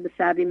switched her to the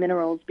Savvy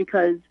Minerals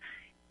because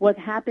what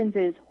happens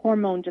is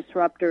hormone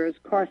disruptors,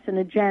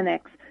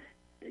 carcinogenics,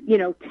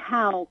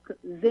 talc,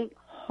 zinc,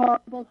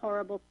 horrible,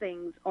 horrible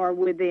things are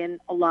within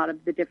a lot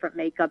of the different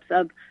makeups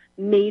of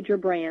major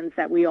brands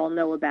that we all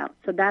know about.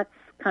 So that's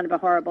kind of a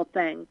horrible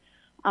thing.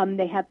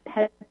 They have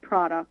pet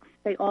products.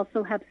 They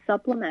also have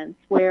supplements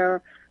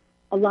where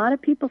a lot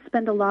of people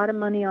spend a lot of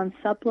money on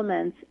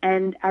supplements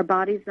and our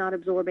body's not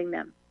absorbing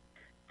them.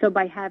 So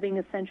by having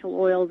essential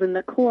oils in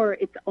the core,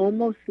 it's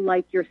almost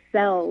like your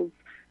cells.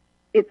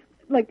 It's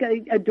like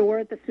a door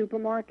at the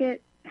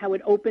supermarket, how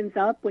it opens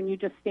up when you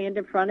just stand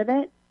in front of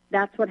it.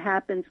 That's what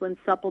happens when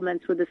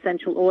supplements with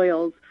essential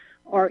oils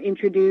are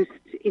introduced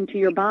into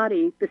your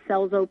body. The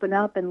cells open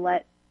up and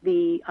let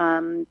the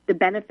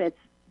benefits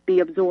be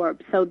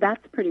absorbed. So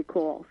that's pretty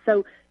cool.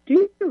 So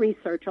do your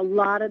research. A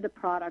lot of the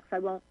products, I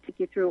won't take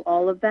you through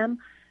all of them,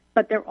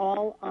 but they're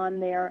all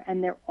on there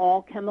and they're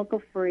all chemical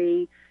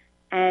free.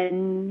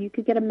 And you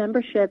could get a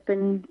membership,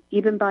 and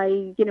even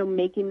by,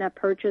 making that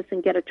purchase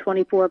and get a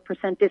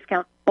 24%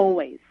 discount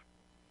always.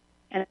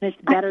 And it's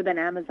better than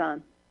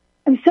Amazon.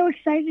 I'm so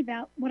excited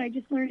about what I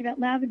just learned about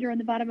lavender on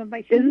the bottom of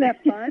my feet. Isn't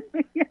that fun?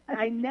 Yeah.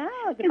 I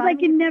know. Because I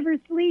can never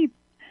sleep.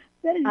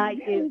 That is so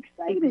exciting.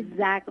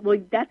 Exactly.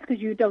 Well, that's because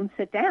you don't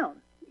sit down.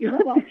 You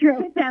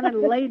sit down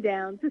and lay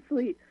down to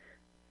sleep.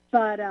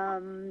 But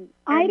I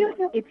don't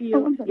know. If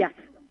you, yes.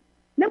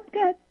 Nope,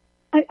 go ahead.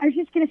 I was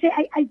just going to say,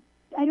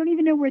 I don't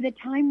even know where the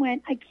time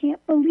went. I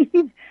can't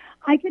believe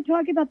I could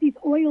talk about these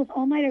oils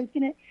all night. I was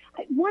going to,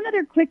 one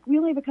other quick, we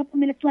only have a couple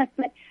minutes left,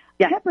 but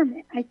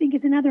peppermint, I think,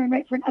 is another one,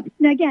 right, for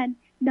now, again,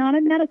 not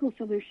a medical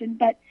solution,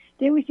 but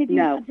they always say if you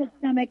have an upset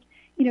stomach,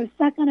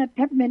 suck on a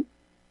peppermint,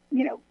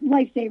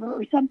 lifesaver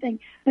or something.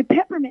 But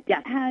peppermint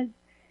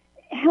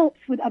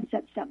helps with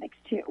upset stomachs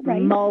too,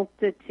 right?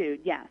 Multitude,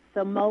 yes.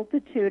 So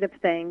multitude of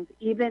things,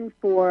 even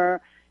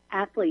for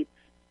athletes.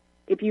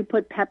 If you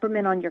put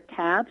peppermint on your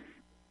calves,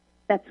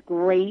 that's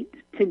great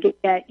to get,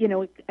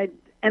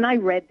 and I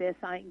read this.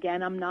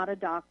 I'm not a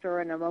doctor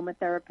and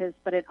aromatherapist,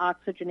 but it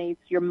oxygenates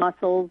your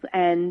muscles,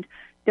 and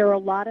there are a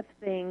lot of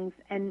things.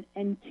 And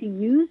to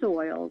use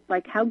oils,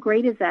 like how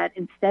great is that?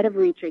 Instead of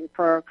reaching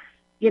for,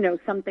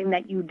 something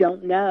that you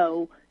don't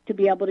know, to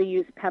be able to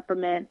use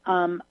peppermint.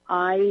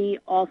 I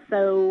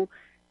also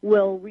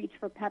will reach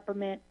for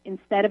peppermint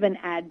instead of an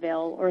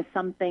Advil or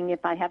something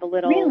if I have a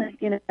little,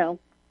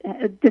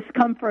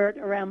 discomfort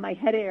around my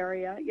head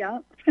area. Yeah.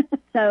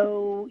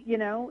 So,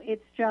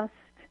 it's just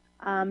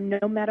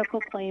no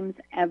medical claims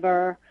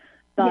ever.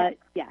 But,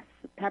 yes,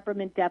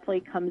 peppermint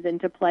definitely comes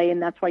into play,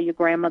 and that's why your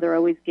grandmother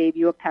always gave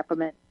you a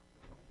peppermint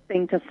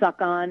thing to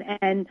suck on.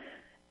 And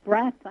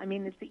breath,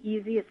 it's the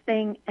easiest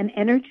thing. And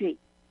energy.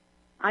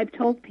 I've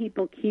told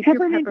people, keep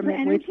your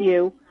peppermint with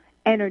you.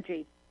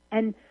 Energy.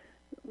 And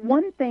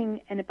one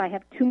thing, and if I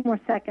have 2 more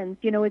seconds,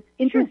 it's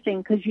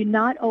interesting because you're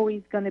not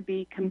always going to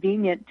be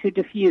convenient to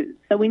diffuse.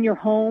 So in your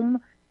home,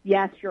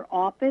 yes, your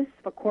office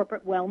for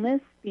corporate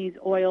wellness, these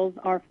oils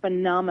are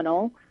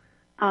phenomenal.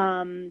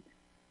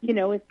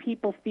 If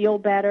people feel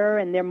better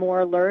and they're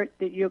more alert,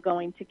 that you're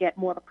going to get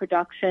more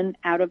production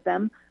out of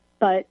them.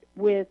 But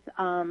with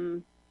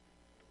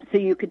so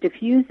you could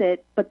diffuse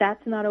it, but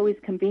that's not always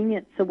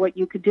convenient. So what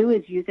you could do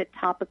is use it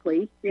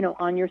topically,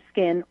 on your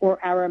skin, or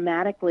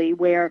aromatically,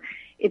 where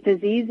it's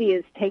as easy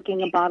as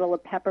taking a bottle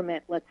of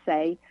peppermint, let's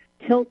say,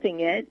 tilting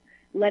it,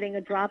 letting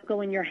a drop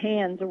go in your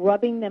hands,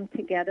 rubbing them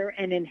together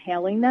and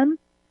inhaling them.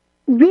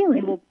 Really?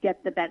 You will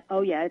get the best.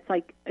 Oh, yeah.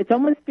 It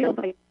almost feels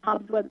like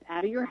cobwebs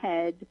out of your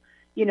head,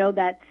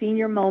 that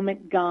senior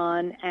moment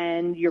gone,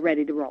 and you're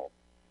ready to roll.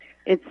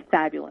 It's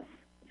fabulous.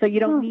 So you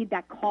don't need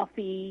that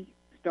coffee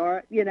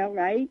start,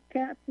 right,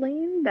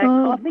 Kathleen? That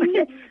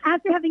coffee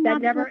after having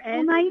that never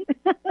ends all night.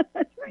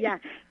 That's right. Yeah.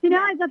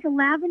 I got the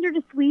lavender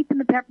to sleep and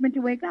the peppermint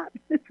to wake up.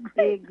 That's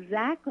great.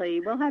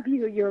 Exactly. We'll have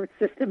your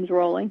systems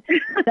rolling.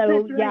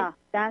 So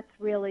that's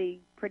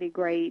really pretty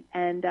great.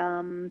 And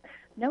a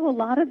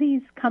lot of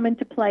these come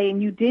into play.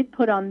 And you did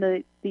put on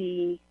on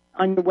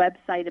your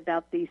website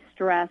about the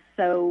stress.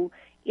 So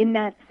in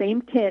that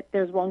same kit,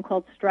 there's one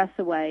called Stress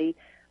Away,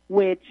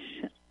 which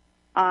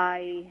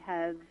I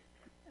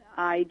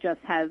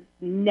just have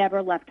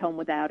never left home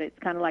without it. It's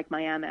kind of like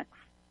my Amex.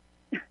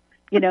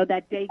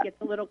 That day gets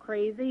a little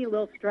crazy, a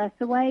little stress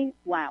away.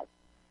 Wow.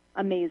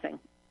 Amazing.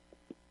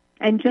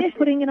 And just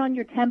putting it on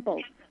your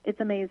temples,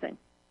 it's amazing.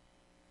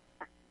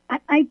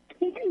 I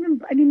can't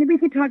even, we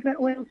could talk about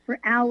oils for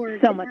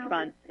hours. So much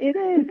fun. It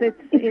is.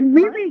 It's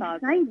really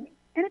exciting.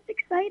 And it's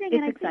exciting.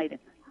 It's exciting.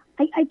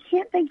 I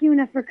can't thank you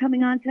enough for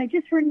coming on tonight,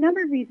 just for a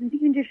number of reasons,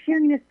 even just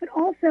sharing this, but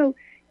also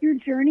your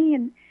journey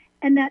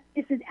and that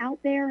this is out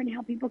there and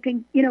how people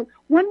can,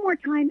 one more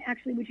time,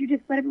 actually, would you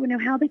just let everyone know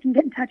how they can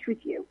get in touch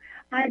with you?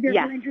 Either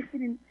they're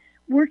interested in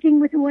working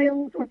with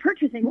oils or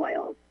purchasing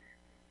oils.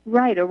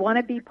 Right, or want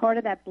to be part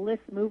of that bliss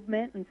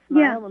movement and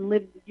smile and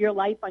live your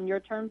life on your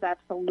terms,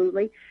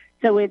 absolutely.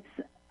 So it's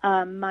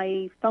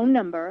my phone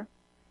number,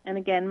 and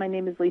again, my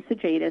name is Lisa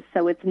Jadis,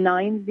 so it's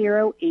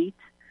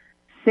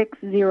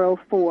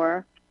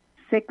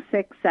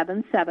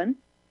 908-604-6677,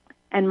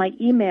 and my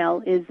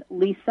email is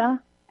Lisa@LisaJadis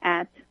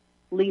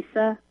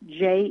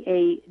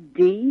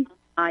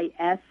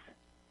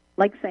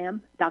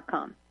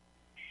likesam.com.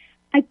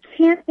 I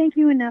can't thank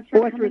you enough for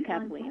or coming through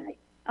Kathleen.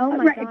 on. Oh,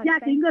 my right, God.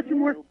 Exactly. You can go through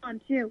more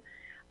fun, too.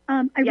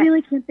 I Yes.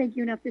 really can't thank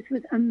you enough. This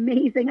was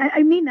amazing.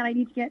 I mean that. I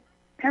need to get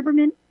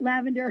peppermint,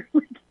 lavender,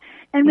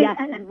 and yes,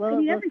 I need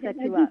we'll everything. set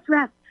you I up. do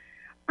stress.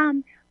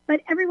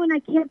 But everyone, I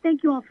can't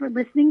thank you all for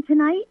listening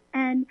tonight.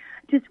 And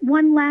just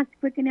one last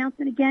quick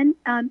announcement again.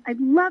 I'd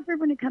love for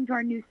everyone to come to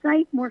our new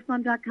site,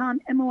 morphmom.com,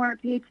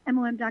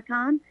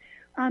 morphmom.com.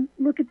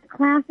 Look at the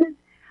classes.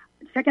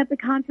 Check out the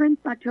conference,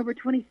 October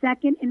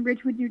 22nd in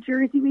Ridgewood, New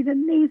Jersey. We have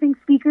amazing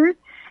speakers,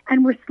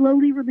 and we're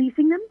slowly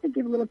releasing them to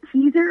give a little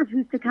teaser of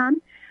who's to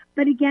come.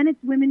 But again, it's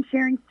women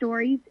sharing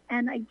stories,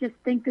 and I just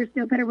think there's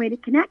no better way to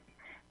connect,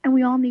 and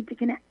we all need to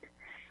connect.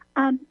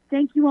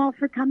 Thank you all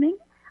for coming.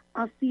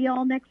 I'll see you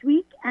all next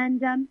week,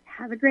 and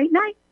have a great night.